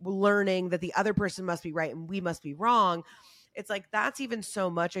 learning that the other person must be right and we must be wrong. It's like, that's even so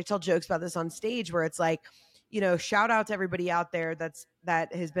much. I tell jokes about this on stage where it's like, shout out to everybody out there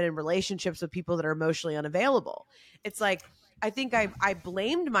that has been in relationships with people that are emotionally unavailable. It's like, I think I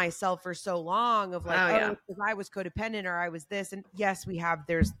blamed myself for so long of like, because I was codependent or I was this. And yes,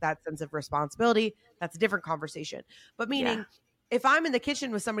 there's that sense of responsibility. That's a different conversation. But meaning if I'm in the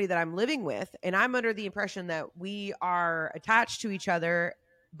kitchen with somebody that I'm living with and I'm under the impression that we are attached to each other,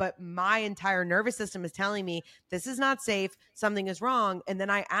 but my entire nervous system is telling me this is not safe, something is wrong. And then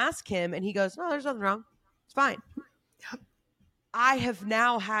I ask him and he goes, no, there's nothing wrong. It's fine. I have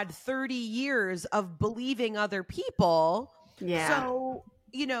now had 30 years of believing other people. Yeah. So,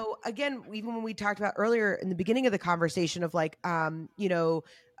 again, even when we talked about earlier in the beginning of the conversation of like,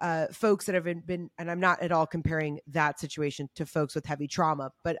 folks that have been, and I'm not at all comparing that situation to folks with heavy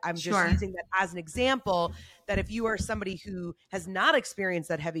trauma, but I'm just using that as an example that if you are somebody who has not experienced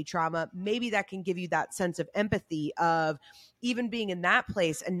that heavy trauma, maybe that can give you that sense of empathy of even being in that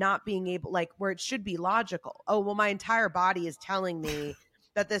place and not being able, like where it should be logical. Oh, well, my entire body is telling me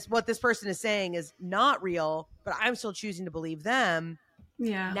that what this person is saying is not real, but I'm still choosing to believe them.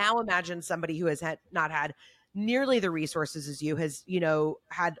 Yeah. Now imagine somebody who has not had nearly the resources as you, has,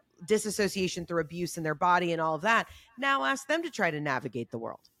 had disassociation through abuse in their body and all of that. Now ask them to try to navigate the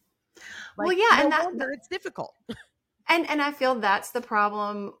world. Like, well, yeah. No wonder it's difficult. And I feel that's the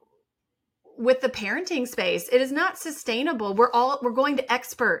problem with the parenting space. It is not sustainable. We're going to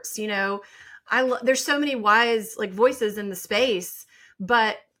experts, there's so many wise like voices in the space,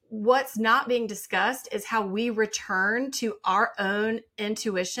 but what's not being discussed is how we return to our own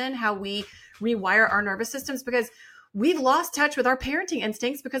intuition, how we rewire our nervous systems, because we've lost touch with our parenting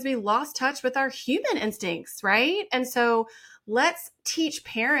instincts because we lost touch with our human instincts, right? And so let's teach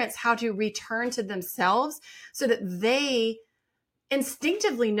parents how to return to themselves so that they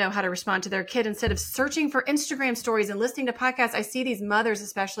instinctively know how to respond to their kid instead of searching for Instagram stories and listening to podcasts. I see these mothers,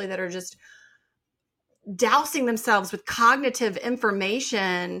 especially, that are just dousing themselves with cognitive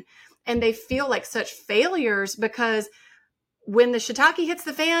information, and they feel like such failures because when the shiitake hits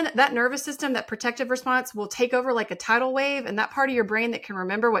the fan, that nervous system, that protective response will take over like a tidal wave, and that part of your brain that can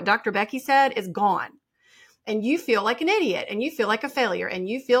remember what Dr. Becky said is gone. And you feel like an idiot, and you feel like a failure, and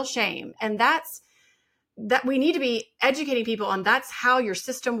you feel shame. And that's that we need to be educating people on. That's how your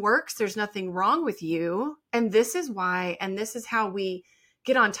system works. There's nothing wrong with you. And this is why, and this is how we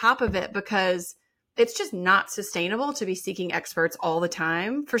get on top of it, because it's just not sustainable to be seeking experts all the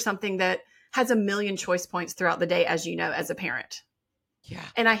time for something that has a million choice points throughout the day, as you know, as a parent. Yeah.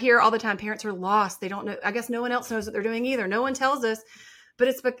 And I hear all the time parents are lost. They don't know. I guess no one else knows what they're doing either. No one tells us, but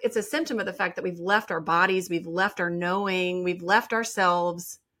it's a symptom of the fact that we've left our bodies. We've left our knowing. We've left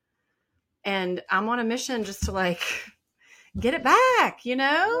ourselves. And I'm on a mission just to like get it back, you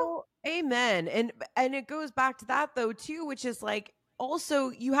know? Well, amen. And it goes back to that though too, which is like, also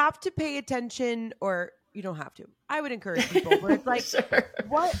you have to pay attention, or you don't have to. I would encourage people, but it's like, Sure.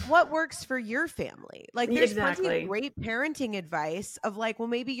 what works for your family? Like there's plenty Exactly. of great parenting advice of like, well,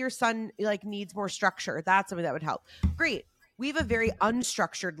 maybe your son like needs more structure. That's something that would help. Great. We have a very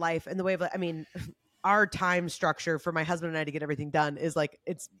unstructured life in the way of, I mean, our time structure for my husband and I to get everything done is like,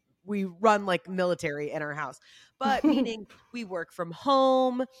 we run like military in our house, but meaning we work from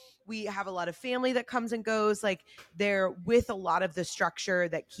home. We have a lot of family that comes and goes. Like they're with a lot of the structure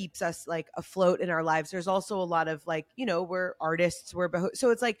that keeps us like afloat in our lives. There's also a lot of like, you know, we're artists, so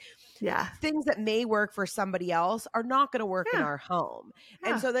it's like, Yeah. things that may work for somebody else are not going to work in Yeah. our home.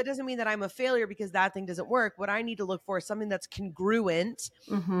 Yeah. And so that doesn't mean that I'm a failure because that thing doesn't work. What I need to look for is something that's congruent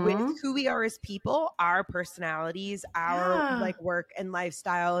with who we are as people, our personalities, our like work and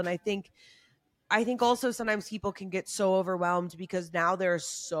lifestyle. And I think also sometimes people can get so overwhelmed because now there's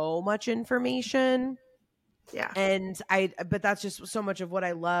so much information. Yeah. But that's just so much of what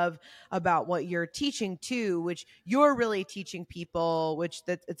I love about what you're teaching too, which you're really teaching people, which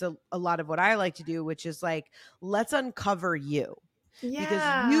it's a lot of what I like to do, which is like, let's uncover you.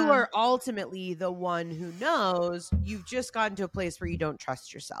 Because you are ultimately the one who knows. You've just gotten to a place where you don't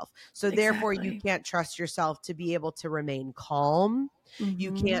trust yourself. So therefore you can't trust yourself to be able to remain calm.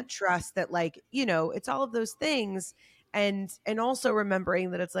 You can't trust that, like, you know, it's all of those things. And also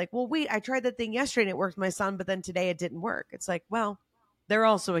remembering that it's like, well, wait, I tried that thing yesterday and it worked with my son, but then today it didn't work. It's like, well, they're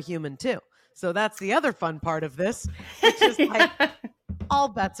also a human too. So that's the other fun part of this, which is like all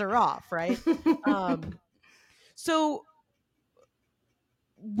bets are off, right? So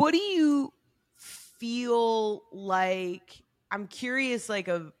what do you feel like? I'm curious,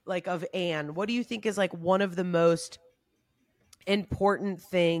 of Anne, what do you think is like one of the most important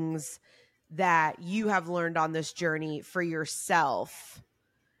things that you have learned on this journey for yourself?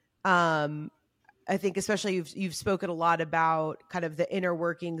 I think especially you've spoken a lot about kind of the inner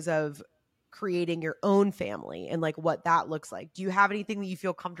workings of creating your own family and like what that looks like. Do you have anything that you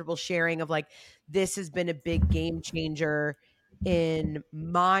feel comfortable sharing of like, this has been a big game changer in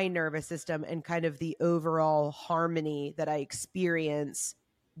my nervous system and kind of the overall harmony that I experience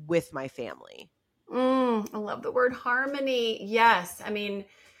with my family? I love the word harmony. Yes. I mean,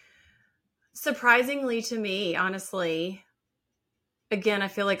 surprisingly to me, honestly, again, I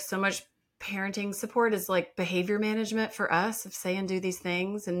feel like so much parenting support is like behavior management for us of say and do these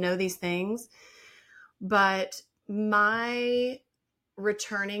things and know these things. But my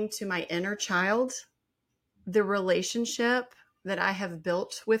returning to my inner child, the relationship that I have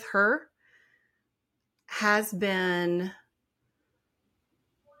built with her has been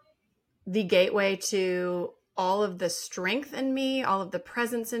the gateway to all of the strength in me, all of the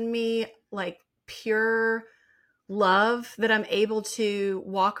presence in me, like pure love that I'm able to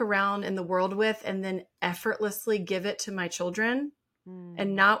walk around in the world with and then effortlessly give it to my children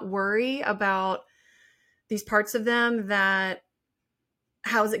and not worry about these parts of them that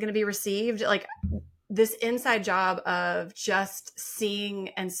how is it going to be received? Like this inside job of just seeing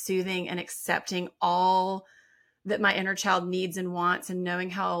and soothing and accepting all that my inner child needs and wants and knowing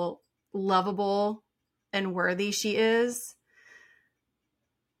how lovable and worthy she is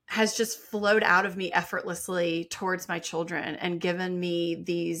has just flowed out of me effortlessly towards my children and given me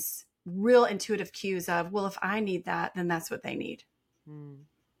these real intuitive cues of, well, if I need that, then that's what they need.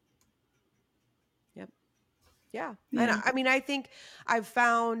 Yeah. And Yeah. I mean, I think I've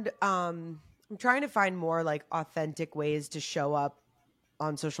found, I'm trying to find more like authentic ways to show up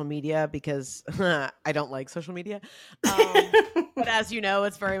on social media because I don't like social media. But as you know,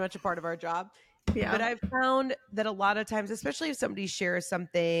 it's very much a part of our job. But Yeah. I've found that a lot of times, especially if somebody shares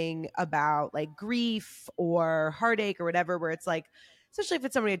something about like grief or heartache or whatever, where it's like, especially if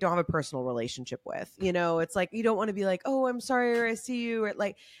it's somebody I don't have a personal relationship with, you know, it's like, you don't want to be like, oh, I'm sorry, or I see you, or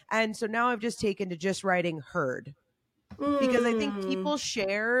like, and so now I've just taken to just writing heard, because I think Mm. people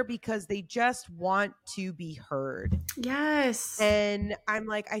share because they just want to be heard. Yes. And I'm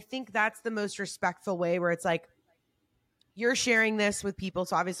like, I think that's the most respectful way, where it's like, you're sharing this with people.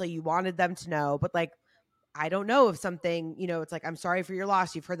 So obviously you wanted them to know, but like, I don't know if something, you know, it's like, I'm sorry for your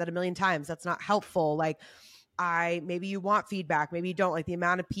loss. You've heard that a million times. That's not helpful. Like, maybe you want feedback, maybe you don't. Like the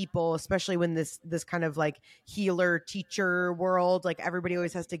amount of people, especially when this kind of like healer teacher world, like everybody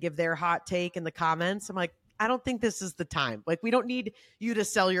always has to give their hot take in the comments. I'm like, I don't think this is the time. Like, we don't need you to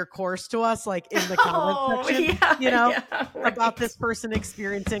sell your course to us, like in the comment Oh, section, yeah, you know, yeah, about right. this person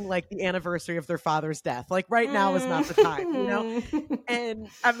experiencing like the anniversary of their father's death. Like right now is not the time, you know? And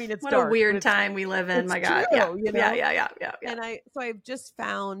I mean, it's What a dark, but weird time we live in. it's My God. Yeah. true, you Yeah. know? Yeah. Yeah. Yeah. Yeah. And so I've just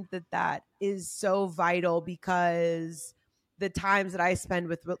found that is so vital, because the times that I spend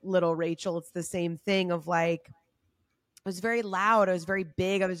with little Rachel, it's the same thing of like, I was very loud, I was very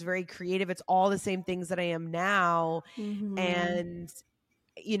big, I was very creative. It's all the same things that I am now. Mm-hmm. And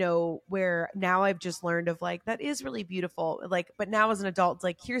you know, where now I've just learned of like, that is really beautiful. Like, but now as an adult, it's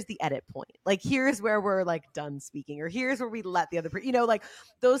like, here's the edit point. Like, here's where we're like done speaking, or here's where we let the other, you know, like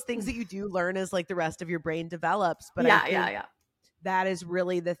those things that you do learn as like the rest of your brain develops. But I Yeah. Yeah. think Yeah. that is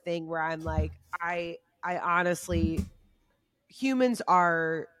really the thing where I'm like, I honestly, humans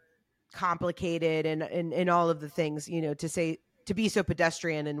are complicated and all of the things, you know, to be so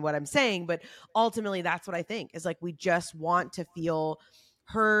pedestrian in what I'm saying. But ultimately that's what I think is like, we just want to feel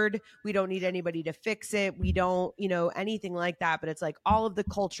heard. We don't need anybody to fix it. We don't, you know, anything like that. But it's like all of the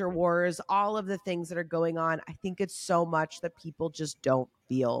culture wars, all of the things that are going on. I think it's so much that people just don't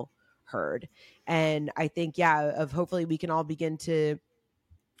feel heard. And I think, yeah, of hopefully we can all begin to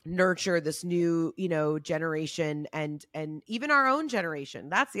nurture this new, you know, generation, and even our own generation.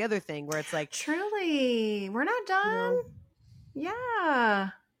 That's the other thing where it's like, Truly, we're not you done. know, Yeah.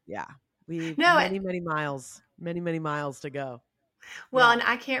 yeah, we've No. many miles to go. Well, Yeah. and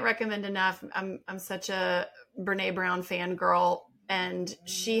I can't recommend enough. I'm such a Brene Brown fangirl, and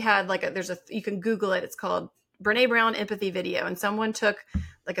she had like you can Google it. It's called Brene Brown Empathy Video, and someone took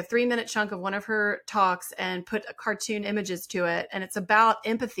like a 3-minute chunk of one of her talks and put cartoon images to it, and it's about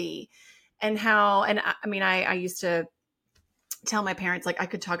empathy and how. And I mean, I used to tell my parents like I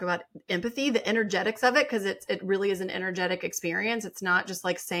could talk about empathy, the energetics of it, because it really is an energetic experience. It's not just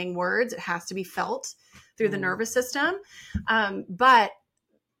like saying words; it has to be felt through the nervous system. But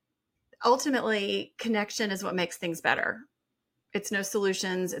ultimately, connection is what makes things better. It's no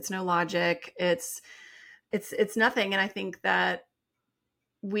solutions, it's no logic, it's nothing. And I think that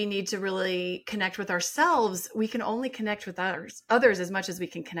we need to really connect with ourselves. We can only connect with others as much as we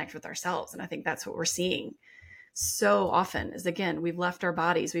can connect with ourselves. And I think that's what we're seeing so often is, again, we've left our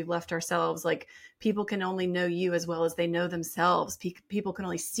bodies, we've left ourselves. Like, people can only know you as well as they know themselves. People can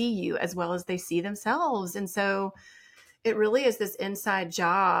only see you as well as they see themselves. And so it really is this inside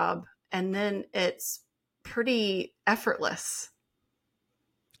job, and then it's pretty effortless.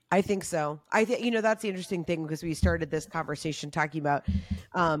 I think so. I think, you know, that's the interesting thing, because we started this conversation talking about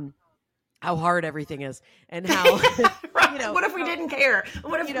how hard everything is, and how Right. you know, What if we didn't care?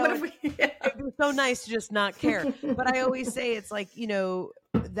 What if, you know, what if we, yeah. it'd be so nice to just not care. But I always say, it's like, you know,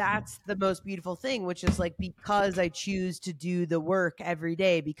 that's the most beautiful thing, which is like, because I choose to do the work every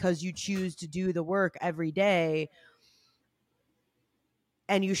day, because you choose to do the work every day,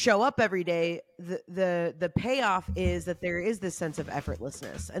 and you show up every day, the payoff is that there is this sense of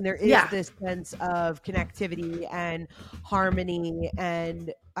effortlessness, and there is Yeah. this sense of connectivity and harmony.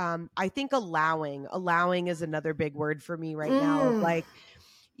 And I think allowing is another big word for me right now, of like,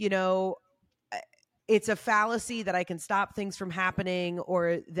 you know, it's a fallacy that I can stop things from happening,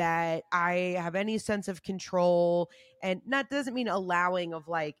 or that I have any sense of control. And that doesn't mean allowing of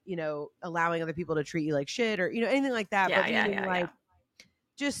like, you know, allowing other people to treat you like shit, or, you know, anything like that. Yeah, But yeah, meaning yeah, like,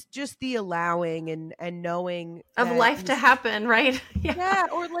 yeah. just the allowing and knowing Of that life to happen, right? Yeah. yeah,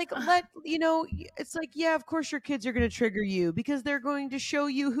 or like, let, you know, it's like, yeah, of course your kids are going to trigger you, because they're going to show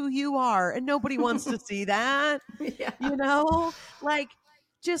you who you are, and nobody wants to see that. Yeah. You know, like,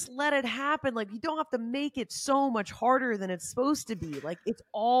 just let it happen. Like, you don't have to make it so much harder than it's supposed to be. Like, it's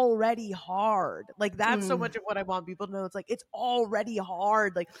already hard. Like, that's so much of what I want people to know. It's like, it's already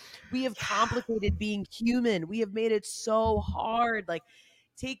hard. Like, we have complicated being human. We have made it so hard. Like,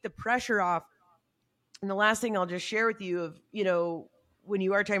 take the pressure off. And the last thing I'll just share with you of, when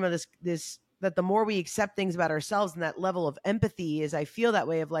you are talking about this, that the more we accept things about ourselves and that level of empathy is, I feel that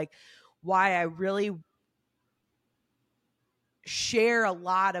way of like, why I really share a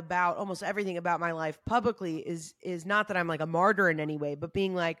lot about almost everything about my life publicly is not that I'm like a martyr in any way, but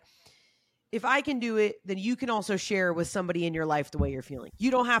being like, if I can do it, then you can also share with somebody in your life the way you're feeling. You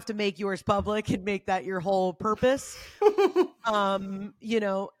don't have to make yours public and make that your whole purpose.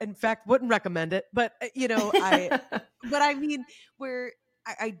 In fact, wouldn't recommend it, but I mean, where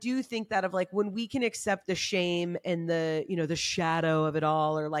I do think that of like, when we can accept the shame and the shadow of it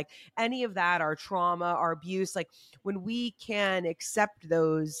all, or like any of that, our trauma, our abuse, like when we can accept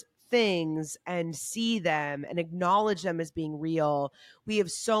those things and see them and acknowledge them as being real, we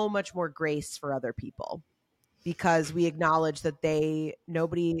have so much more grace for other people, because we acknowledge that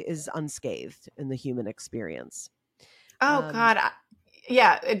nobody is unscathed in the human experience. Oh God.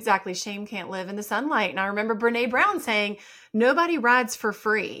 Yeah, exactly. Shame can't live in the sunlight. And I remember Brene Brown saying, nobody rides for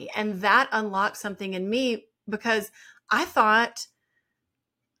free. And that unlocked something in me, because I thought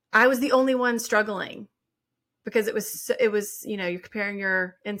I was the only one struggling, because it was, you're comparing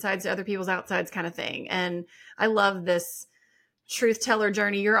your insides to other people's outsides kind of thing. And I love this truth teller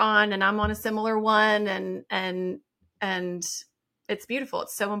journey you're on, and I'm on a similar one. And it's beautiful.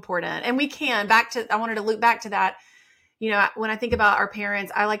 It's so important. And I wanted to loop back to that. When I think about our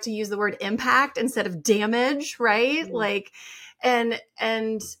parents, I like to use the word impact instead of damage, right? Mm-hmm. Like,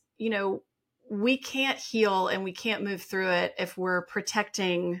 and we can't heal and we can't move through it if we're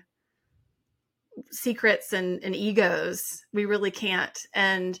protecting secrets and egos. We really can't.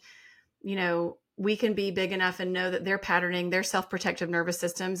 And, we can be big enough and know that their patterning, their self-protective nervous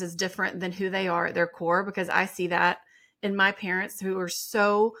systems is different than who they are at their core, because I see that in my parents, who are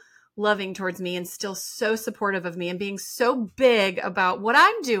so loving towards me and still so supportive of me and being so big about what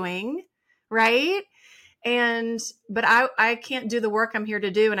I'm doing. Right. But I can't do the work I'm here to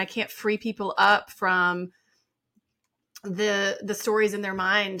do. And I can't free people up from the stories in their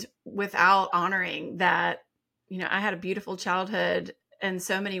mind without honoring that, I had a beautiful childhood in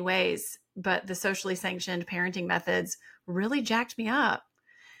so many ways, but the socially sanctioned parenting methods really jacked me up.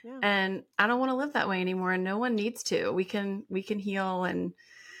 Yeah. And I don't want to live that way anymore. And no one needs to. We can heal, and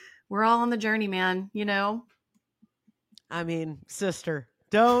we're all on the journey, man, I mean, sister,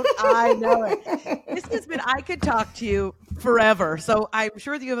 don't I know it? This has been, I could talk to you forever. So I'm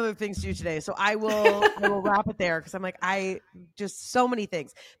sure that you have other things to do today. So I will wrap it there, because I'm like, just so many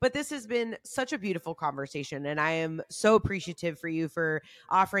things. But this has been such a beautiful conversation. And I am so appreciative for you for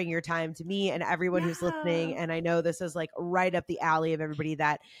offering your time to me and everyone who's listening. And I know this is like right up the alley of everybody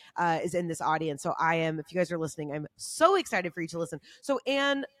that is in this audience. So if you guys are listening, I'm so excited for you to listen. So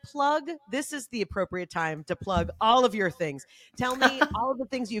Anne, this is the appropriate time to plug all of your things. Tell me all of the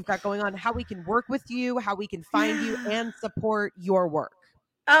things you've got going on, how we can work with you, how we can find you and support your work.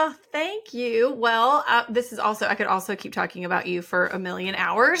 Oh, thank you. Well, I could also keep talking about you for a million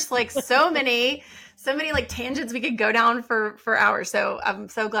hours, like so many like tangents we could go down for hours. So I'm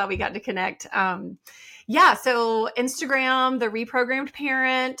so glad we got to connect. So Instagram, the reprogrammed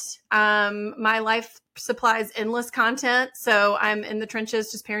parent, my life supplies endless content. So I'm in the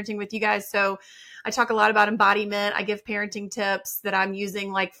trenches, just parenting with you guys. So I talk a lot about embodiment. I give parenting tips that I'm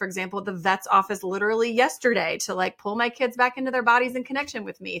using, like, for example, at the vet's office literally yesterday to like pull my kids back into their bodies in connection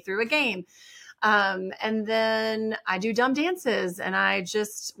with me through a game. And then I do dumb dances, and I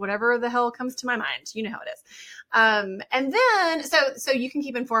just, whatever the hell comes to my mind, you know how it is. And then, so you can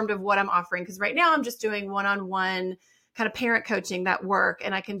keep informed of what I'm offering, because right now I'm just doing one-on-one kind of parent coaching, that work.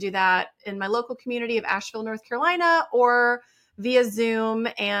 And I can do that in my local community of Asheville, North Carolina, or via Zoom.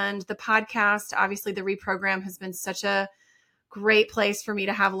 And the podcast, obviously the reprogram, has been such a great place for me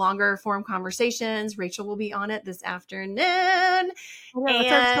to have longer form conversations. Rachel will be on it this afternoon. I'm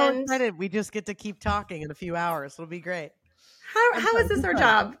so excited. We just get to keep talking in a few hours. It'll be great. How is this our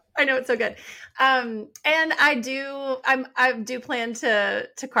job? I know it's so good. And I do plan to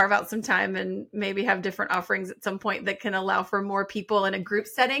carve out some time and maybe have different offerings at some point that can allow for more people in a group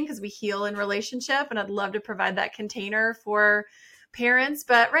setting, because we heal in relationship, and I'd love to provide that container for parents.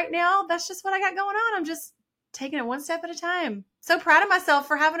 But right now, that's just what I got going on. I'm just taking it one step at a time. So proud of myself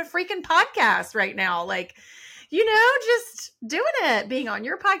for having a freaking podcast right now. Like, just doing it, being on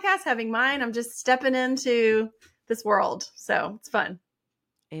your podcast, having mine. I'm just stepping into this world. So it's fun.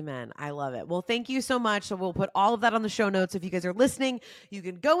 Amen. I love it. Well, thank you so much. So we'll put all of that on the show notes. If you guys are listening, you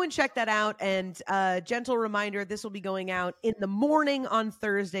can go and check that out. And gentle reminder, this will be going out in the morning on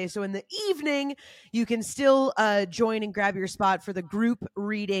Thursday. So in the evening, you can still join and grab your spot for the group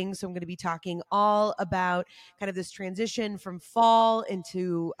reading. So I'm going to be talking all about kind of this transition from fall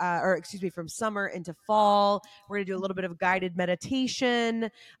into, from summer into fall. We're going to do a little bit of guided meditation.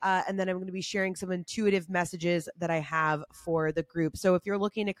 And then I'm going to be sharing some intuitive messages that I have for the group. So if you're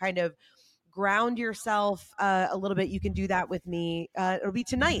looking to kind of ground yourself a little bit, you can do that with me. It'll be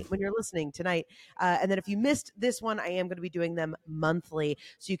tonight when you're listening tonight. And then if you missed this one, I am going to be doing them monthly.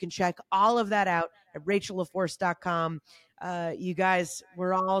 So you can check all of that out at rachelaforce.com. You guys,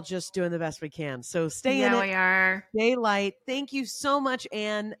 we're all just doing the best we can. So stay in it. We are. Stay light. Thank you so much,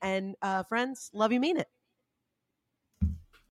 Anne. And friends, love you, mean it.